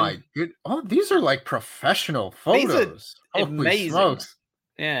 Oh man. My good. Oh, these are like professional photos. These are amazing. Smokes.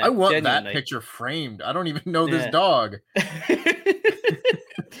 Yeah. I want genuinely. That picture framed. I don't even know this dog.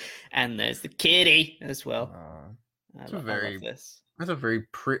 And there's the kitty as well. I love this. That's a very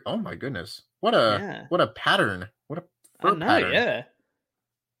pretty. Oh my goodness! What a pattern! What a fur pattern! Yeah,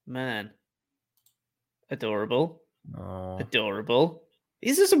 man, adorable. Adorable.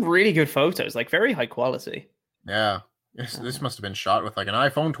 These are some really good photos, like very high quality. Yeah, this must have been shot with like an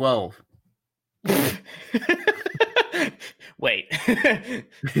iPhone 12. Wait. Okay,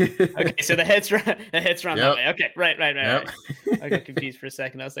 so the head's round that way. Okay, right. I got confused for a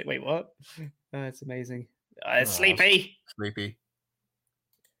second. I was like, wait, what? Oh, it's amazing. Sleepy.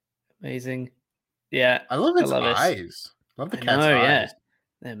 Amazing. Yeah. I love its eyes. Love the cat's eyes.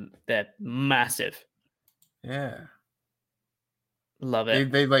 Yeah. They're massive. Yeah. Love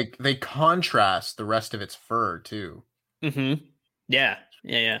it. They contrast the rest of its fur too. Mm-hmm. Yeah.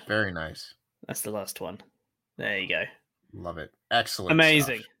 Very nice. That's the last one. There you go. Love it. Excellent.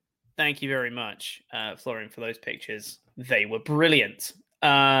 Amazing. Stuff. Thank you very much, Florian, for those pictures. They were brilliant.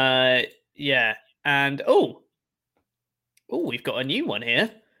 Yeah. And we've got a new one here.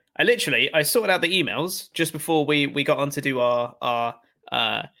 I sorted out the emails just before we got on to do our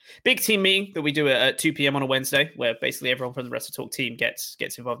big team meeting that we do at 2 p.m. on a Wednesday, where basically everyone from the Wrestle Talk team gets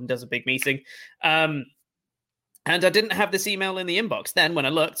involved and does a big meeting. And I didn't have this email in the inbox then when I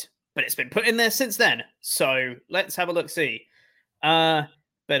looked, but it's been put in there since then. So let's have a look. See, Brett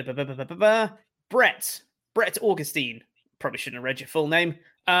Augustine. Probably shouldn't have read your full name.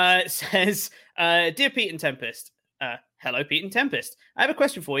 Says, Dear Pete and Tempest. Hello, Pete and Tempest. I have a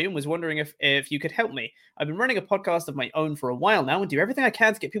question for you and was wondering if you could help me. I've been running a podcast of my own for a while now and do everything I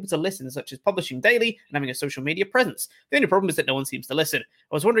can to get people to listen, such as publishing daily and having a social media presence. The only problem is that no one seems to listen.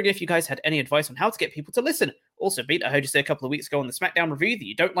 I was wondering if you guys had any advice on how to get people to listen. Also, Pete, I heard you say a couple of weeks ago on the SmackDown review that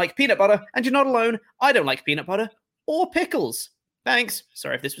you don't like peanut butter, and you're not alone. I don't like peanut butter or pickles. Thanks.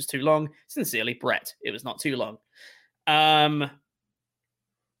 Sorry if this was too long. Sincerely, Brett. It was not too long.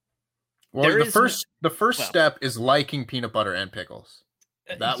 Well, the first step is liking peanut butter and pickles.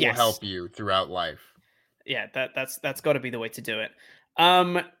 That will help you throughout life. Yeah, that's got to be the way to do it.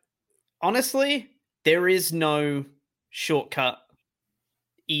 Honestly, there is no shortcut,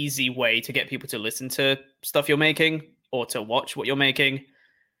 easy way to get people to listen to stuff you're making or to watch what you're making.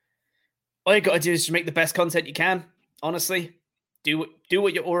 All you got to do is just make the best content you can. Honestly, do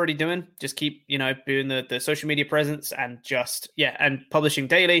what you're already doing. Just keep, doing the social media presence and and publishing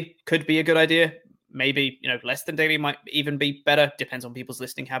daily could be a good idea. Maybe, less than daily might even be better. Depends on people's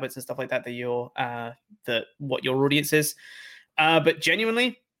listening habits and stuff like that, what your audience is. But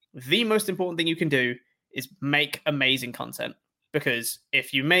genuinely, the most important thing you can do is make amazing content. Because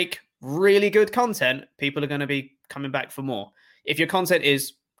if you make really good content, people are going to be coming back for more. If your content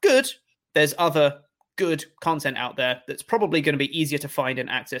is good, there's other good content out there that's probably going to be easier to find and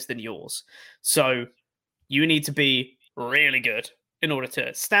access than yours. So you need to be really good in order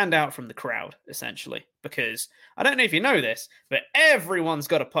to stand out from the crowd, essentially. Because I don't know if you know this, but everyone's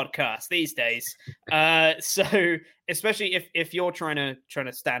got a podcast these days. So especially if you're trying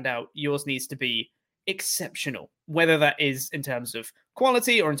to stand out, yours needs to be exceptional, whether that is in terms of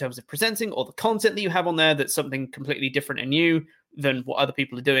quality or in terms of presenting or the content that you have on there that's something completely different and new than what other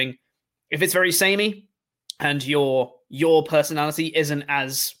people are doing. If it's very samey and your personality isn't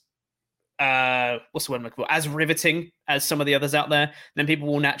as as riveting as some of the others out there, then people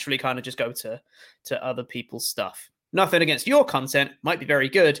will naturally kind of just go to other people's stuff. Nothing against your content, might be very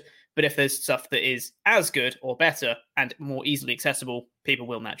good, but if there's stuff that is as good or better and more easily accessible, people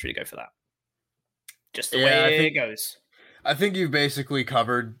will naturally go for that. Just the way it goes. I think you've basically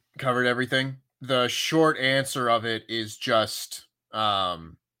covered everything. The short answer of it is just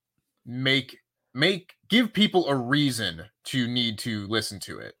give people a reason to need to listen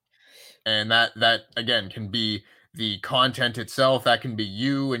to it. And that again can be the content itself, that can be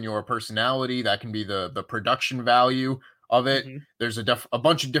you and your personality, that can be the production value of it. Mm-hmm. There's a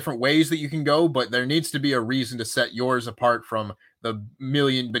bunch of different ways that you can go, but there needs to be a reason to set yours apart from the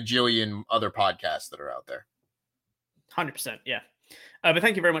million bajillion other podcasts that are out there. 100%, yeah. But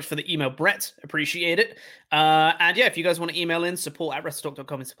thank you very much for the email, Brett. Appreciate it. And yeah, if you guys want to email in,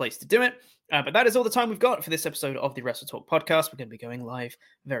 support@wrestletalk.com is the place to do it. But that is all the time we've got for this episode of the Wrestle Talk podcast. We're going to be going live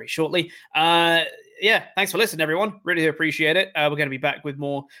very shortly. Yeah, thanks for listening, everyone. Really appreciate it. We're going to be back with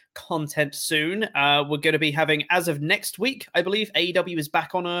more content soon. We're going to be having, as of next week, I believe, AEW is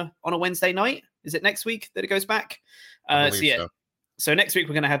back on a Wednesday night. Is it next week that it goes back? So next week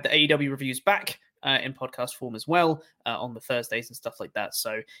we're going to have the AEW reviews back in podcast form as well on the Thursdays and stuff like that.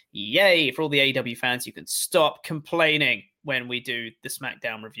 So yay, for all the AEW fans, you can stop complaining when we do the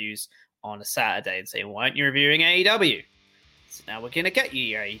SmackDown reviews on a Saturday and say, why aren't you reviewing AEW? So now we're going to get you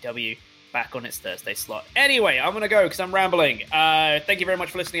your AEW back on its Thursday slot. Anyway, I'm going to go because I'm rambling. Thank you very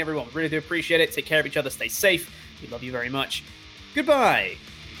much for listening, everyone. Really do appreciate it. Take care of each other. Stay safe. We love you very much. Goodbye.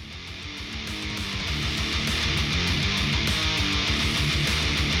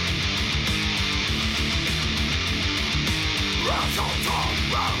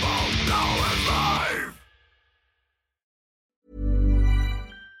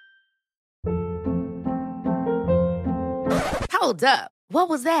 Hold up. What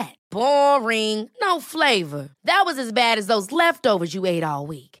was that? Boring. No flavor. That was as bad as those leftovers you ate all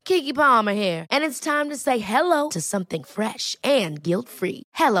week. Keke Palmer here, and it's time to say hello to something fresh and guilt-free.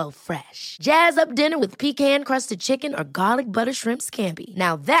 HelloFresh. Jazz up dinner with pecan-crusted chicken or garlic butter shrimp scampi.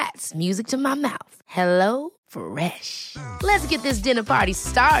 Now that's music to my mouth. HelloFresh. Let's get this dinner party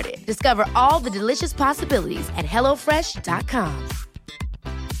started. Discover all the delicious possibilities at HelloFresh.com.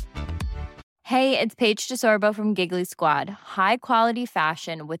 Hey, it's Paige DeSorbo from Giggly Squad. High quality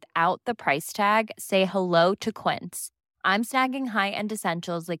fashion without the price tag. Say hello to Quince. I'm snagging high-end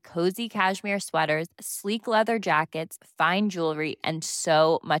essentials like cozy cashmere sweaters, sleek leather jackets, fine jewelry, and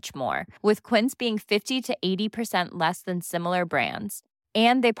so much more. With Quince being 50 to 80% less than similar brands.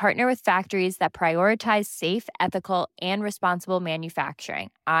 And they partner with factories that prioritize safe, ethical, and responsible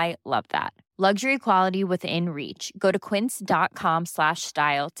manufacturing. I love that. Luxury quality within reach. Go to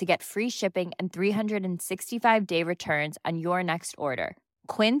quince.com/style to get free shipping and 365-day returns on your next order.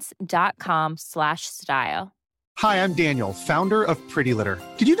 Quince.com/style. Hi, I'm Daniel, founder of Pretty Litter.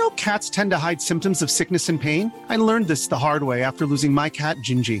 Did you know cats tend to hide symptoms of sickness and pain? I learned this the hard way after losing my cat,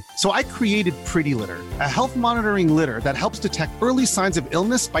 Gingy. So I created Pretty Litter, a health monitoring litter that helps detect early signs of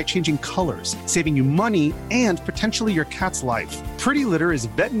illness by changing colors, saving you money and potentially your cat's life. Pretty Litter is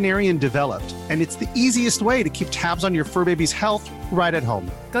veterinarian developed, and it's the easiest way to keep tabs on your fur baby's health right at home.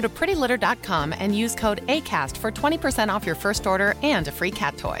 Go to prettylitter.com and use code ACAST for 20% off your first order and a free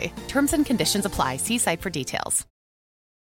cat toy. Terms and conditions apply. See site for details.